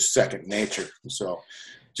 It's just second nature. So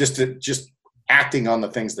just acting on the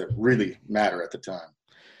things that really matter at the time.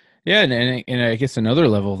 Yeah, and I guess another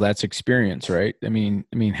level of that's experience, right? I mean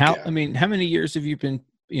how many years have you been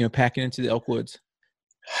packing into the elk woods?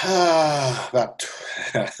 About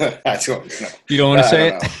I don't know. You don't want to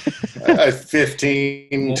say it?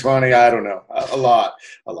 15, 20, I don't know. A lot.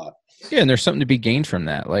 Yeah, and there's something to be gained from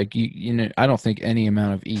that. Like I don't think any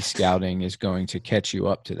amount of e-scouting is going to catch you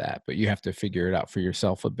up to that, but you have to figure it out for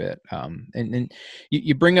yourself a bit. And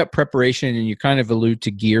you bring up preparation, and you kind of allude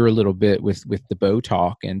to gear a little bit with the bow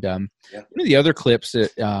talk. And one of the other clips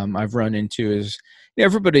that I've run into is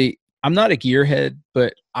everybody. I'm not a gearhead,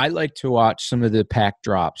 but I like to watch some of the pack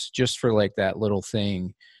drops just for like that little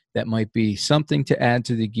thing that might be something to add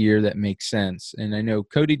to the gear that makes sense. And I know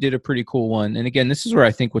Cody did a pretty cool one. And again, this is where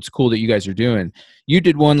I think what's cool that you guys are doing. You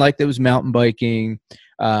did one like that was mountain biking.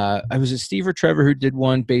 I was it Steve or Trevor who did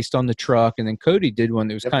one based on the truck, and then Cody did one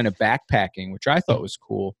that was kind of backpacking, which I thought was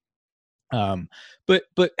cool.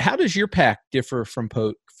 But how does your pack differ from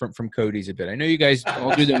Cody's a bit? I know you guys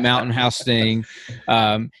all do the Mountain House thing,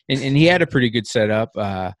 and he had a pretty good setup,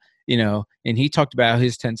 and he talked about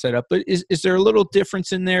his tent setup. But is there a little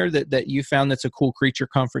difference in there that you found that's a cool creature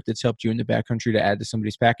comfort that's helped you in the backcountry to add to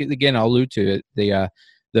somebody's pack? Again, I'll allude to it,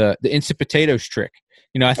 the instant potatoes trick.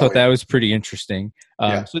 I thought that was pretty interesting.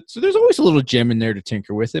 So there's always a little gem in there to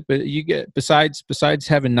tinker with it, but you get besides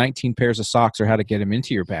having 19 pairs of socks or how to get them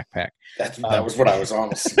into your backpack. That was what I was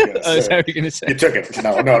almost going to say. Is that what you're going to say? You took it.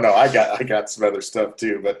 No. I got some other stuff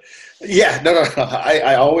too, but no.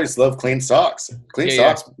 I always love clean socks.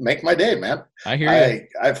 Socks make my day, man. I hear you.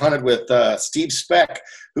 I've hunted with Steve Speck,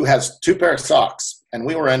 who has 2 pairs of socks, and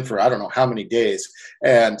we were in for I don't know how many days,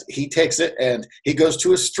 and he takes it and he goes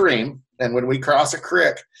to a stream, and when we cross a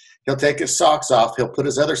creek, he'll take his socks off, he'll put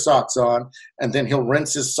his other socks on, and then he'll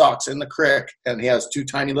rinse his socks in the creek, and he has 2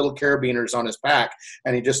 tiny little carabiners on his pack,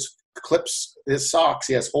 and he just clips his socks.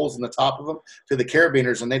 He has holes in the top of them to the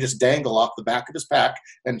carabiners, and they just dangle off the back of his pack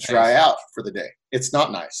and dry out for the day. It's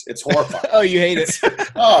not nice. It's horrifying. Oh, you hate it.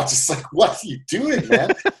 Just like, what are you doing,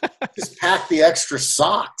 man? Just pack the extra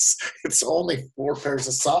socks. It's only 4 pairs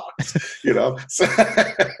of socks, So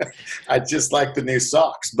I just like the new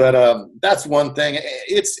socks. But that's one thing.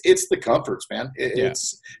 It's the comforts, man.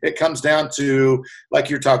 It comes down to, like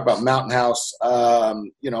you're talking about Mountain House, a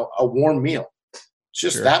warm meal.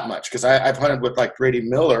 Just that much, because I've hunted with like Grady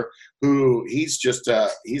Miller, who he's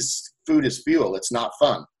food is fuel. It's not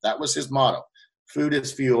fun. That was his motto. Food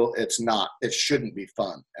is fuel. It shouldn't be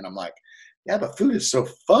fun. And I'm like, yeah, but food is so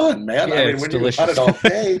fun, man. Yeah, I mean, when delicious. you hunt it all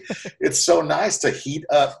day, it's so nice to heat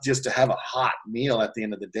up just to have a hot meal at the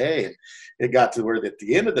end of the day. And it got to where at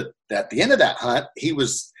the end of that hunt, he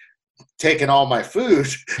was taking all my food,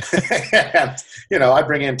 and I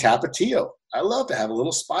bring in Tapatio. I love to have a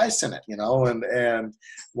little spice in it, and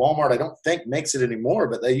Walmart, I don't think makes it anymore,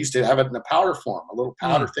 but they used to have it in a powder form, a little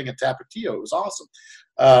powder thing of Tapatio. It was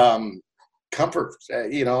awesome. Comfort,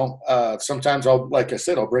 sometimes I'll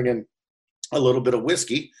bring in a little bit of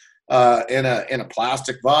whiskey in a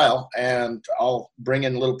plastic vial, and I'll bring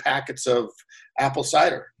in little packets of apple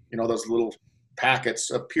cider, those little packets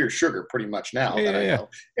of pure sugar pretty much now that I know.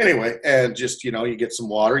 Anyway, and just, you get some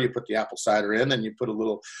water, you put the apple cider in, then you put a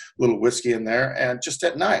little whiskey in there, and just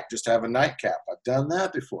at night, just have a nightcap. I've done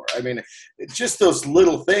that before. I mean, it's just those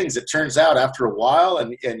little things. It turns out after a while,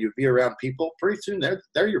 and you be around people, pretty soon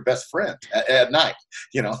they're your best friend at night.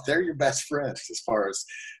 They're your best friends as far as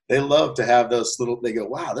they love to have those little, they go,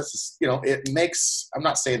 wow, this is, it makes, I'm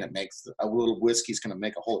not saying it makes a little whiskey's going to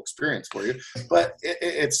make a whole experience for you, but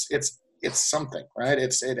it's something, right?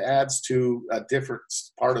 It adds to a different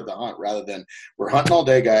part of the hunt rather than we're hunting all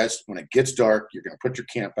day, guys. When it gets dark, you're going to put your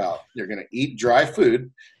camp out. You're going to eat dry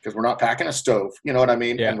food because we're not packing a stove. You know what I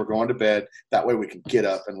mean? Yeah. And we're going to bed. That way we can get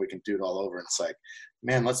up and we can do it all over. And it's like,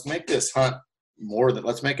 man, let's make this hunt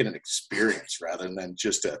let's make it an experience rather than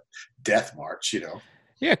just a death march,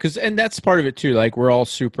 Yeah, and that's part of it too. Like we're all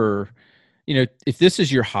super, if this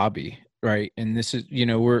is your hobby, right? And this is,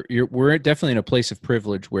 we're definitely in a place of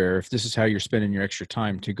privilege where if this is how you're spending your extra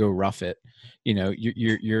time to go rough it,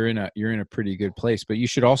 you're in a pretty good place. But you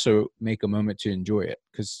should also make a moment to enjoy it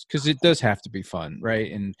because it does have to be fun,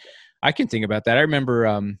 right? And I can think about that. I remember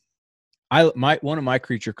one of my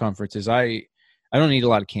creature comforts is I don't eat a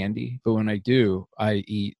lot of candy, but when I do, I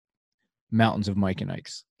eat mountains of Mike and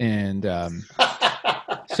Ike's. And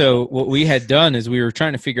so what we had done is we were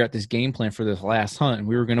trying to figure out this game plan for this last hunt, and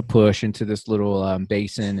we were going to push into this little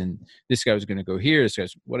basin, and this guy was going to go here, this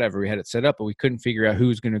guy's whatever. We had it set up, but we couldn't figure out who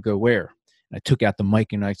was going to go where. And I took out the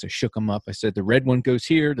Mike and Ike's, I shook them up. I said, the red one goes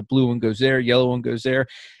here, the blue one goes there, yellow one goes there.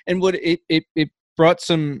 And what it brought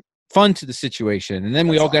some fun to the situation. And then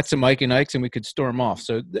we all got some Mike and Ike's and we could storm off.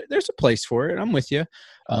 So there's a place for it. I'm with you.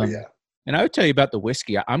 And I would tell you about the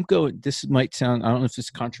whiskey. This might sound, I don't know if this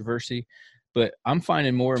is controversy, but I'm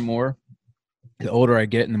finding more and more, the older I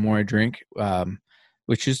get and the more I drink,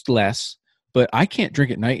 which is less, but I can't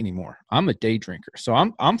drink at night anymore. I'm a day drinker. So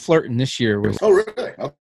I'm flirting this year with. Oh, really?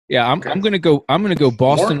 Okay. Yeah. I'm going to go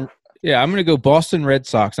Boston. More? Yeah. I'm going to go Boston Red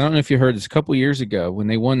Sox. I don't know if you heard this a couple of years ago when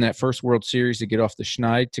they won that first World Series to get off the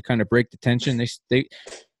schneid to kind of break the tension.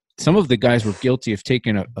 Some of the guys were guilty of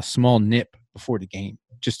taking a small nip before the game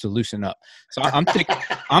just to loosen up. So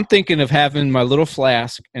I'm thinking of having my little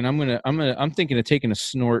flask, and I'm thinking of taking a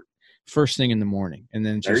snort first thing in the morning, and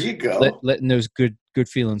then just there you go. Letting those good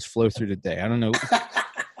feelings flow through the day. I don't know.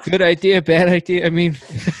 Good idea, bad idea. I mean,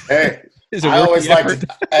 hey, Is it worth the effort?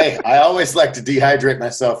 I always like to dehydrate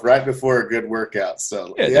myself right before a good workout.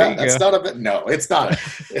 So Yeah, that's go. not a bit. No, it's not.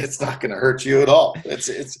 It's not going to hurt you at all.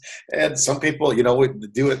 And some people,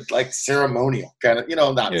 would do it like ceremonial kind of,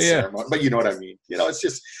 not Yeah. ceremonial, but you know what I mean.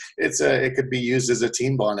 It could be used as a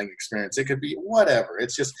team bonding experience. It could be whatever.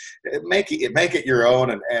 It's just make it your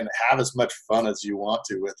own and have as much fun as you want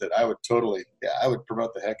to with it. I would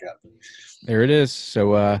promote the heck out of it. There it is.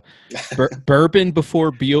 So bourbon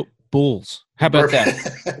before bulls. How about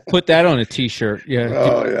that? Put that on a T-shirt. Yeah.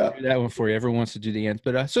 Oh yeah. Do that one for you. Everyone wants to do the ends.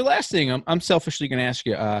 But so last thing, I'm selfishly going to ask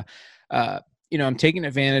you. I'm taking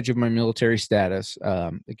advantage of my military status.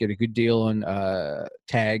 I get a good deal on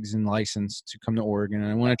tags and license to come to Oregon,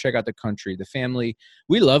 and I want to check out the country. The family,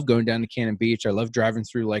 we love going down to Cannon Beach. I love driving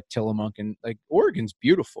through like Tillamook, and like Oregon's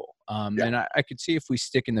beautiful. And I could see if we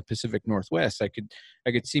stick in the Pacific Northwest, I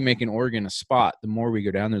could see making Oregon a spot. The more we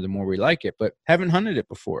go down there, the more we like it. But haven't hunted it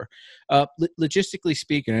before. Logistically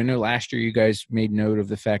speaking, I know last year you guys made note of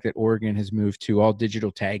the fact that Oregon has moved to all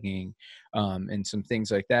digital tagging. And some things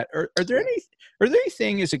like that. Are there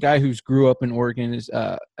anything as a guy who's grew up in Oregon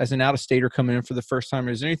as an out-of-stater coming in for the first time?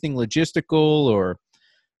 Is there anything logistical or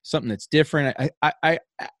something that's different? I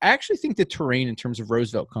actually think the terrain in terms of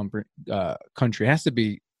Roosevelt country has to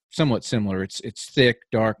be somewhat similar. It's thick,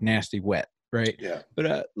 dark, nasty, wet, right? Yeah.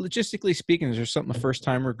 But logistically speaking, is there something a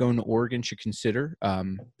first-timer going to Oregon should consider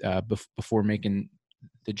before making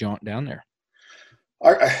the jaunt down there?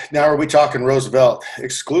 Now, are we talking Roosevelt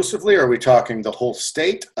exclusively, or are we talking the whole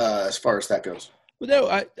state as far as that goes? Well, no,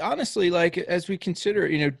 I honestly, like, as we consider,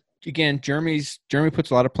 again, Jeremy puts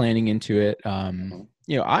a lot of planning into it.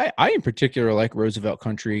 I in particular like Roosevelt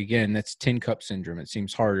country. Again, that's tin cup syndrome. It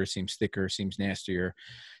seems harder, seems thicker, seems nastier.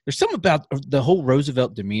 There's something about the whole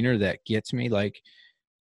Roosevelt demeanor that gets me. Like,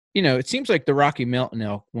 it seems like the Rocky Mountain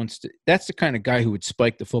Elk that's the kind of guy who would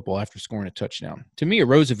spike the football after scoring a touchdown. To me, a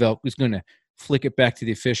Roosevelt was going to flick it back to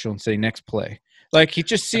the official and say next play. Like, he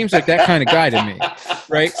just seems like that kind of guy to me,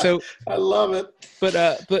 right? So I love it. But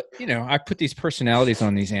I put these personalities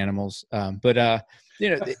on these animals. No,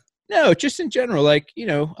 just in general, like,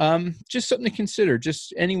 just something to consider.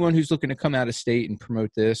 Just anyone who's looking to come out of state and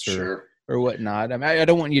promote this or whatnot. I mean, I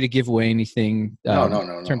don't want you to give away anything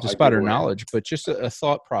in terms of spot or knowledge, but just a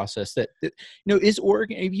thought process that is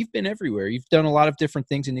Oregon. You've been everywhere. You've done a lot of different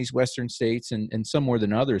things in these Western states and some more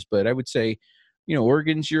than others, but I would say,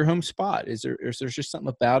 Oregon's your home spot. Is there just something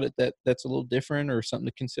about it that's a little different or something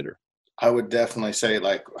to consider? I would definitely say,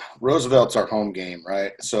 like, Roosevelt's our home game,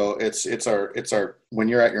 right? So it's our when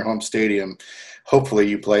you're at your home stadium, hopefully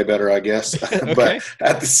you play better, I guess. Okay. But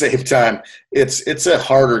at the same time, it's a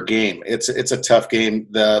harder game. It's a tough game.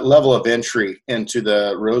 The level of entry into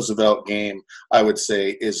the Roosevelt game, I would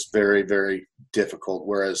say, is very, very difficult.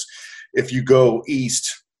 Whereas if you go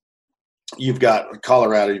east, you've got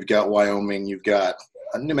Colorado, you've got Wyoming, you've got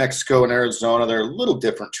New Mexico and Arizona. They're a little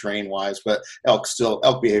different terrain-wise, but elk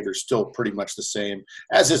behavior is still pretty much the same,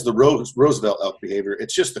 as is the Roosevelt elk behavior.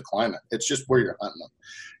 It's just the climate. It's just where you're hunting them.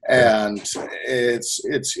 And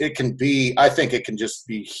it can be, I think it can just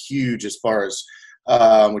be huge as far as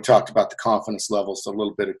we talked about the confidence levels a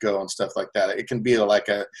little bit ago and stuff like that. It can be like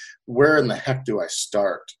where in the heck do I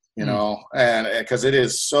start? And because it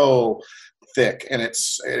is so thick, and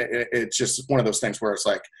it's just one of those things where it's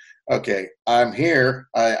like, okay, I'm here.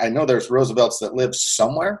 I know there's Roosevelts that live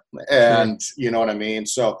somewhere, and you know what I mean?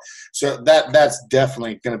 So that's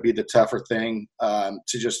definitely going to be the tougher thing,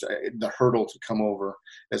 to just the hurdle to come over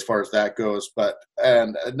as far as that goes.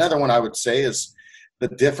 And another one I would say is the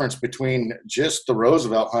difference between just the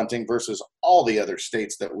Roosevelt hunting versus all the other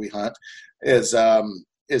states that we hunt is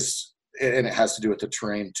and it has to do with the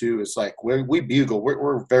terrain too. It's like we bugle.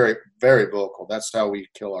 We're very, very vocal. That's how we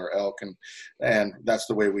kill our elk, and that's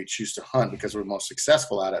the way we choose to hunt because we're most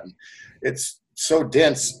successful at it. And it's so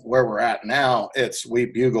dense where we're at now. We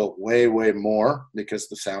bugle way, way more because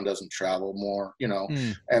the sound doesn't travel more,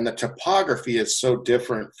 And the topography is so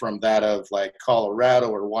different from that of like Colorado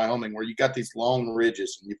or Wyoming, where you got these long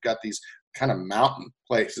ridges and you've got these kind of mountain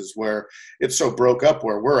places where it's so broke up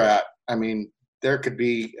where we're at. I mean, there could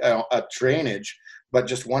be a drainage, but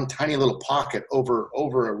just one tiny little pocket over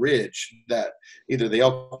a ridge that either the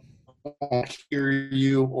elk won't hear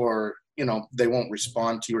you or, they won't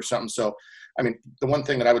respond to you or something. So, I mean, the one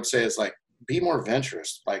thing that I would say is like, be more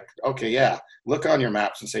adventurous. Like, okay, yeah, look on your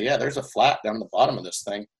maps and say, yeah, there's a flat down the bottom of this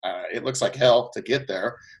thing. It looks like hell to get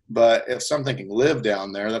there, but if something can live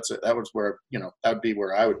down there, that was where, that would be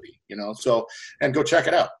where I would be, so, and go check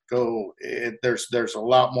it out. There's a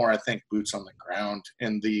lot more, I think, boots on the ground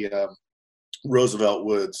in the Roosevelt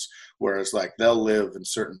Woods, whereas like they'll live in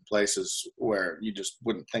certain places where you just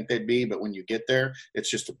wouldn't think they'd be, but when you get there,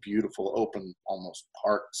 it's just a beautiful open almost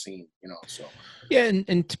park scene, so Yeah,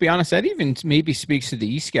 and to be honest, that even maybe speaks to the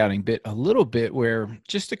e-scouting bit a little bit, where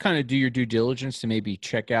just to kind of do your due diligence to maybe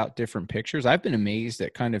check out different pictures. I've been amazed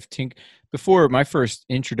at kind of before my first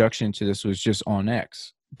introduction to this was just on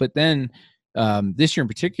X, but then this year in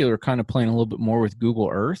particular, kind of playing a little bit more with Google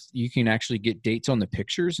Earth. You can actually get dates on the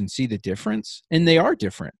pictures and see the difference, and they are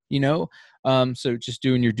different, so just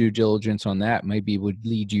doing your due diligence on that maybe would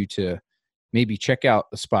lead you to maybe check out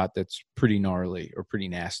a spot that's pretty gnarly or pretty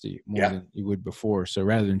nasty more than you would before. So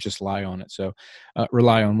rather than just lie on it, so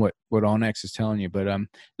rely on what OnX is telling you. But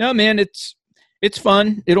no, man, it's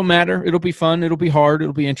fun. It'll matter. It'll be fun. It'll be hard.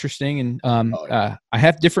 It'll be interesting. And I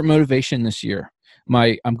have different motivation this year.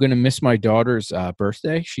 I'm going to miss my daughter's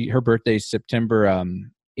birthday. Her birthday is September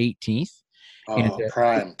 18th. And,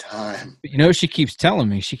 prime time. She keeps telling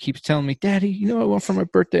me, Daddy, I want for my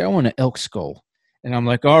birthday, I want an elk skull. And I'm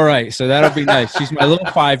like, all right, so that'll be nice. She's my little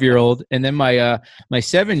 5-year-old. And then my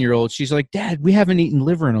 7-year-old, she's like, Dad, we haven't eaten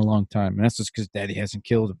liver in a long time. And that's just because Daddy hasn't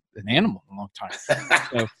killed an animal in a long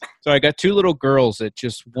time. So I got 2 little girls that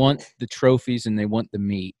just want the trophies and they want the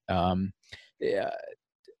meat.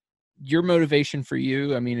 Your motivation for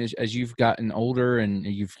you, I mean, as you've gotten older and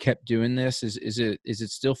you've kept doing this, is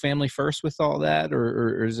it still family first with all that,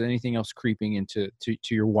 or is anything else creeping into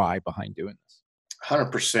your why behind doing this?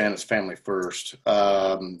 100% it's family first.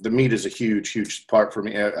 The meat is a huge part for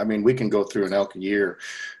me. I mean, we can go through an elk a year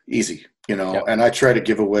easy, and I try to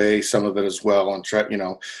give away some of it as well and try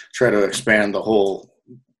to expand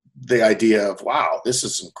the idea of, wow, this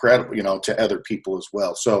is incredible, to other people as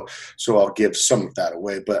well. So I'll give some of that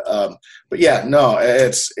away, but yeah, no,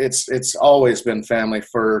 it's always been family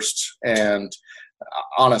first. And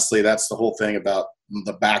honestly, that's the whole thing about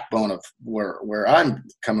the backbone of where I'm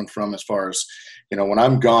coming from, as far as, when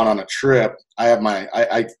I'm gone on a trip,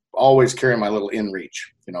 I always carry my little inReach,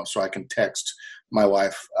 so I can text my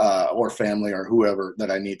wife or family or whoever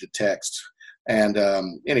that I need to text. And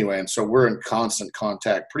anyway, and so we're in constant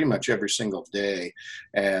contact pretty much every single day,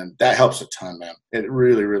 and that helps a ton, man. It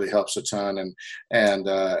really, really helps a ton, and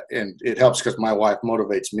it helps because my wife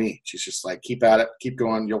motivates me. She's just like, keep at it, keep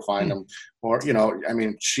going, you'll find them. Or I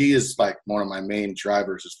mean, she is like one of my main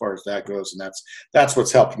drivers as far as that goes, and that's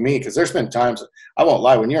what's helped me, because there's been times, I won't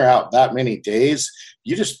lie, when you're out that many days,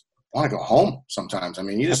 you just want to go home sometimes. I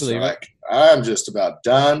mean, you just like, I'm just about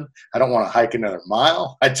done. I don't want to hike another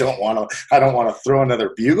mile. I don't want to throw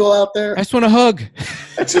another bugle out there. I just want to hug.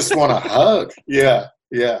 I just want to hug. Yeah.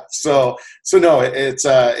 So no, it's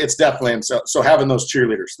definitely, and so having those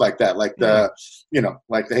cheerleaders like that, like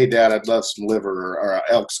like the, hey Dad, I'd love some liver or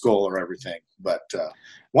elk skull or everything. But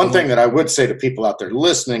one thing that I would say to people out there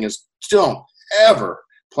listening is, don't ever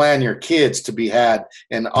plan your kids to be had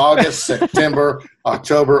in August, September,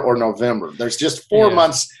 October, or November. There's just 4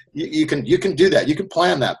 months. You can do that. You can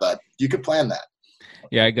plan that, bud. You can plan that.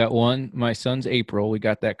 Yeah, I got one. My son's April. We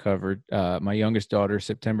got that covered. My youngest daughter,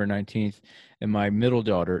 September 19th, and my middle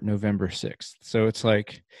daughter, November 6th. So it's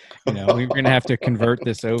like, we're going to have to convert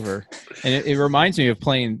this over. And it reminds me of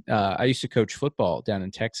playing. I used to coach football down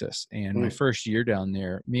in Texas. And my first year down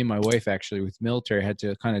there, me and my wife actually with military had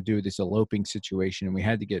to kind of do this eloping situation. And we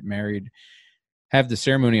had to get married, have the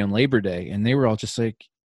ceremony on Labor Day. And they were all just like,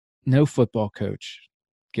 no football coach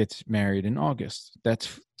gets married in August.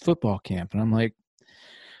 That's football camp. And I'm like,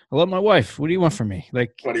 I love my wife. What do you want from me?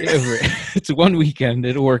 Like, it's one weekend.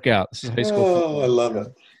 It'll work out. This is high school football. I love it.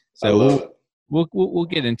 So we'll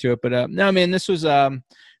get into it. But no, man, this was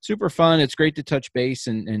super fun. It's great to touch base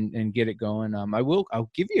and get it going.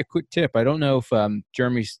 I'll give you a quick tip. I don't know if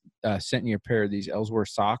Jeremy sent you a pair of these Ellsworth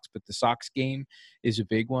socks, but the socks game is a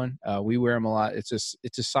big one. We wear them a lot. It's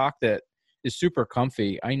a sock that is super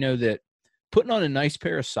comfy. I know that putting on a nice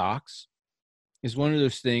pair of socks is one of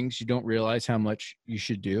those things you don't realize how much you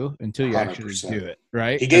should do until you 100%. Actually do it,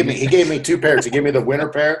 right? He gave me 2 pairs. He gave me the winter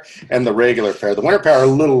pair and the regular pair. The winter pair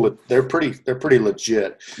are they're pretty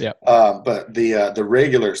legit. Yeah. But the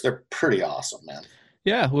regulars, they're pretty awesome, man.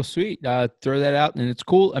 Yeah, well, sweet. Throw that out, and it's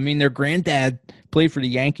cool. I mean, their granddad played for the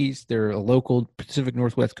Yankees. They're a local Pacific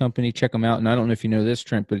Northwest company. Check them out. And I don't know if you know this,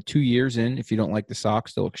 Trent, but 2 years in, if you don't like the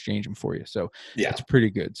socks, they'll exchange them for you. So it's pretty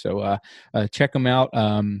good. So check them out.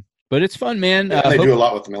 But it's fun, man. They do a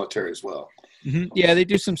lot with the military as well. Mm-hmm. Yeah, they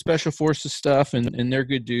do some special forces stuff, and they're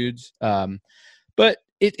good dudes. But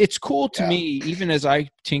it's cool to me, even as I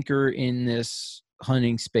tinker in this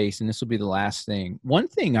hunting space, and this will be the last thing. One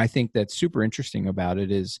thing I think that's super interesting about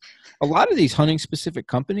it is a lot of these hunting specific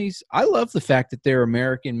companies, I love the fact that they're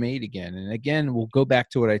American made again. And again, we'll go back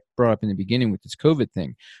to what I brought up in the beginning with this COVID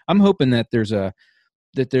thing. I'm hoping that there's a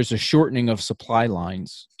shortening of supply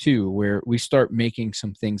lines too, where we start making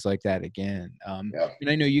some things like that again. And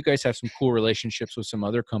I know you guys have some cool relationships with some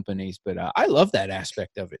other companies, but I love that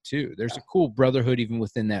aspect of it too. There's a cool brotherhood even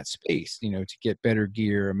within that space, to get better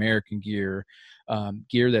gear, American gear,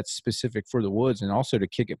 gear that's specific for the woods, and also to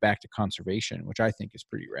kick it back to conservation, which I think is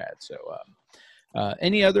pretty rad. So,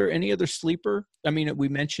 any other sleeper? I mean, we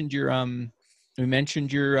mentioned your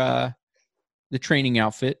the training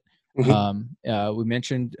outfit. Mm-hmm. We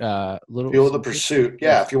mentioned little Fuel of the Pursuit.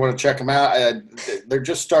 Yeah, if you want to check them out, they're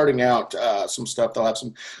just starting out some stuff. They'll have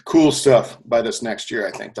some cool stuff by this next year.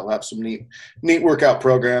 I think they'll have some neat workout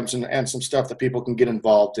programs and some stuff that people can get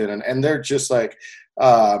involved in. And they're just like,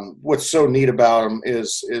 what's so neat about them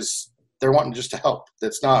is they're wanting just to help.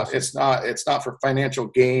 It's not for financial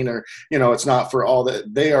gain, or it's not for all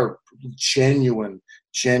that. They are genuinely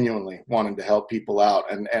wanting to help people out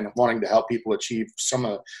and wanting to help people achieve some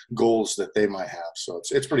of the goals that they might have. So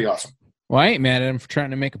it's pretty awesome. Well, I ain't mad at them for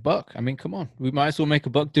trying to make a buck. I mean, come on, we might as well make a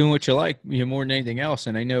buck doing what you like, more than anything else.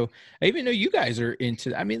 And I even know you guys are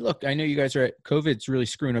into, I mean, look, I know you guys are at COVID's really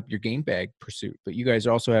screwing up your game bag pursuit, but you guys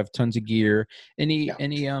also have tons of gear. I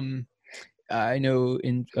know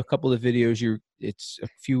in a couple of videos, it's a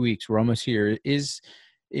few weeks, we're almost here.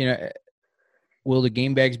 Will the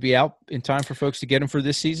game bags be out in time for folks to get them for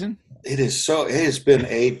this season? It has been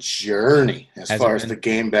a journey as far as the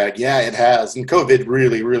game bag. Yeah, it has. And COVID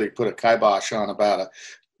really, really put a kibosh on about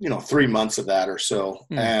 3 months of that or so.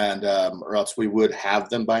 And, or else we would have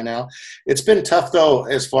them by now. It's been tough though,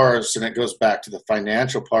 as far as, and it goes back to the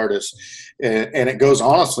financial part and it goes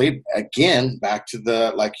honestly, again, back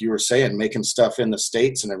to like you were saying, making stuff in the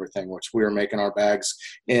States and everything, which we were making our bags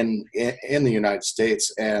in the United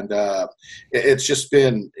States. And,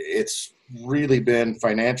 it's really been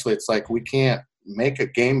financially, it's like, we can't make a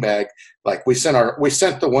game bag. Like we sent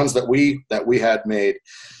the ones that we had made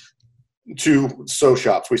to sew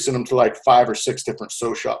shops. We sent them to like 5 or 6 different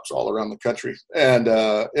sew shops all around the country. And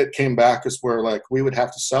it came back as where like we would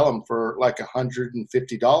have to sell them for like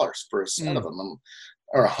 $150 for a set of them,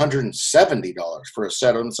 or $170 for a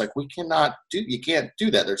set of them. It's like, you can't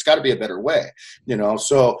do that. There's got to be a better way,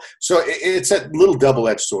 so it's a little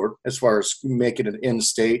double-edged sword as far as making it in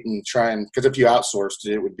state and trying, because if you outsourced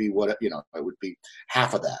it, it would be it would be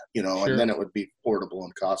half of that, Sure. And then it would be affordable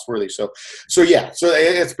and cost worthy. So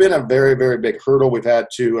it's been a very, very big hurdle. We've had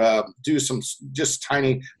to do some just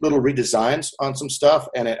tiny little redesigns on some stuff,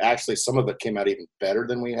 and some of it came out even better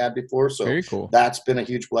than we had before. So very cool. That's been a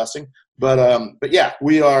huge blessing. But yeah,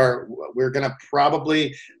 we're going to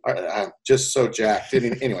probably, I'm just so jacked.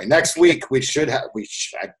 Anyway, next week we should have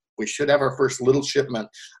our first little shipment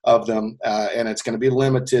of them. And it's going to be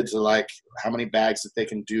limited to like how many bags that they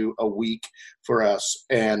can do a week for us.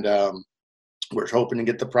 And, we're hoping to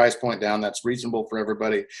get the price point down that's reasonable for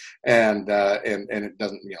everybody, and it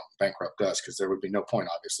doesn't bankrupt us, because there would be no point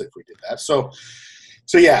obviously if we did that. So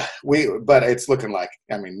yeah, but it's looking like,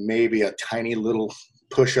 maybe a tiny little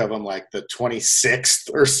push of them like the 26th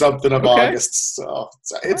or something of August. So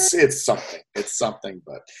it's something,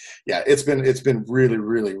 but yeah, it's been really,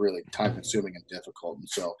 really, really time consuming and difficult. And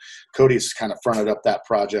so Cody's kind of fronted up that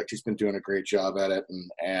project. He's been doing a great job at it.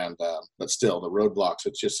 But still the roadblocks,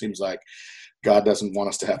 it just seems like God doesn't want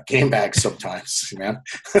us to have game bags sometimes, man.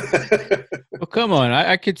 Well, come on.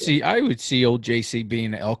 I would see old JC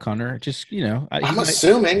being an elk hunter. Just, I'm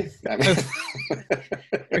assuming.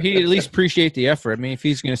 He'd at least appreciate the effort. If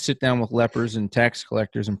he's going to sit down with lepers and tax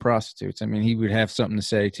collectors and prostitutes, he would have something to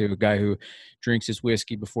say to a guy who drinks his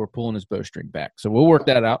whiskey before pulling his bowstring back. So we'll work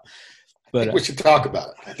that out. But I think we should talk about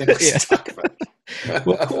it. I think we should talk about it.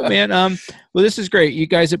 Well, cool, man. Well, this is great. You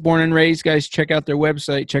guys at Born and Raised, guys, check out their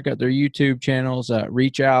website, check out their YouTube channels,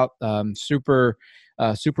 reach out. Super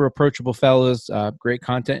approachable fellas, great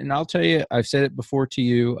content. And I'll tell you, I've said it before to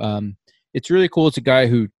you. It's really cool. It's a guy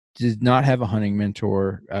who did not have a hunting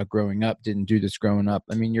mentor growing up, didn't do this growing up.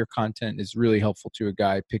 Your content is really helpful to a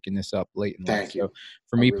guy picking this up late in life. Thank you. So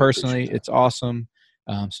for me personally, it's awesome.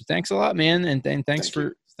 So thanks a lot, man. And thanks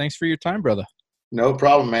for your time, brother. No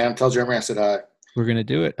problem, man. Tell Jeremy I said hi. We're going to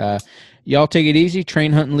do it. Y'all take it easy.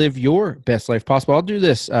 Train, hunt, and live your best life possible. I'll do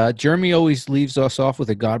this. Jeremy always leaves us off with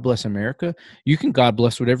a God bless America. You can God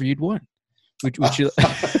bless whatever you'd want. Would you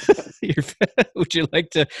Would you like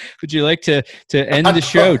to end the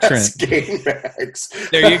show, Trent? Game bags.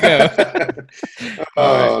 There you go.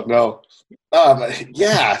 Oh no.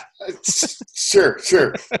 Yeah,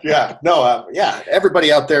 sure. Yeah, no, yeah.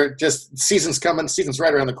 Everybody out there, just season's coming. Season's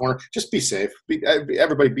right around the corner. Just be safe.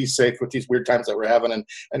 Everybody be safe with these weird times that we're having,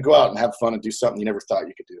 and go out and have fun and do something you never thought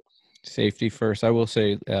you could do. Safety first. I will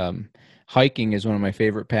say, hiking is one of my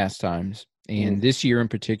favorite pastimes, and this year in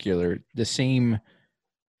particular, the same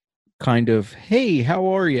kind of "Hey, how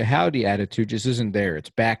are you? Howdy" attitude just isn't there. It's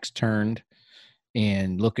backs turned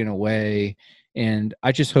and looking away. And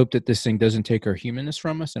I just hope that this thing doesn't take our humanness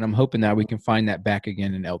from us. And I'm hoping that we can find that back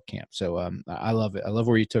again in elk camp. So I love it. I love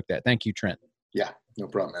where you took that. Thank you, Trent. Yeah, no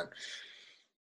problem, man.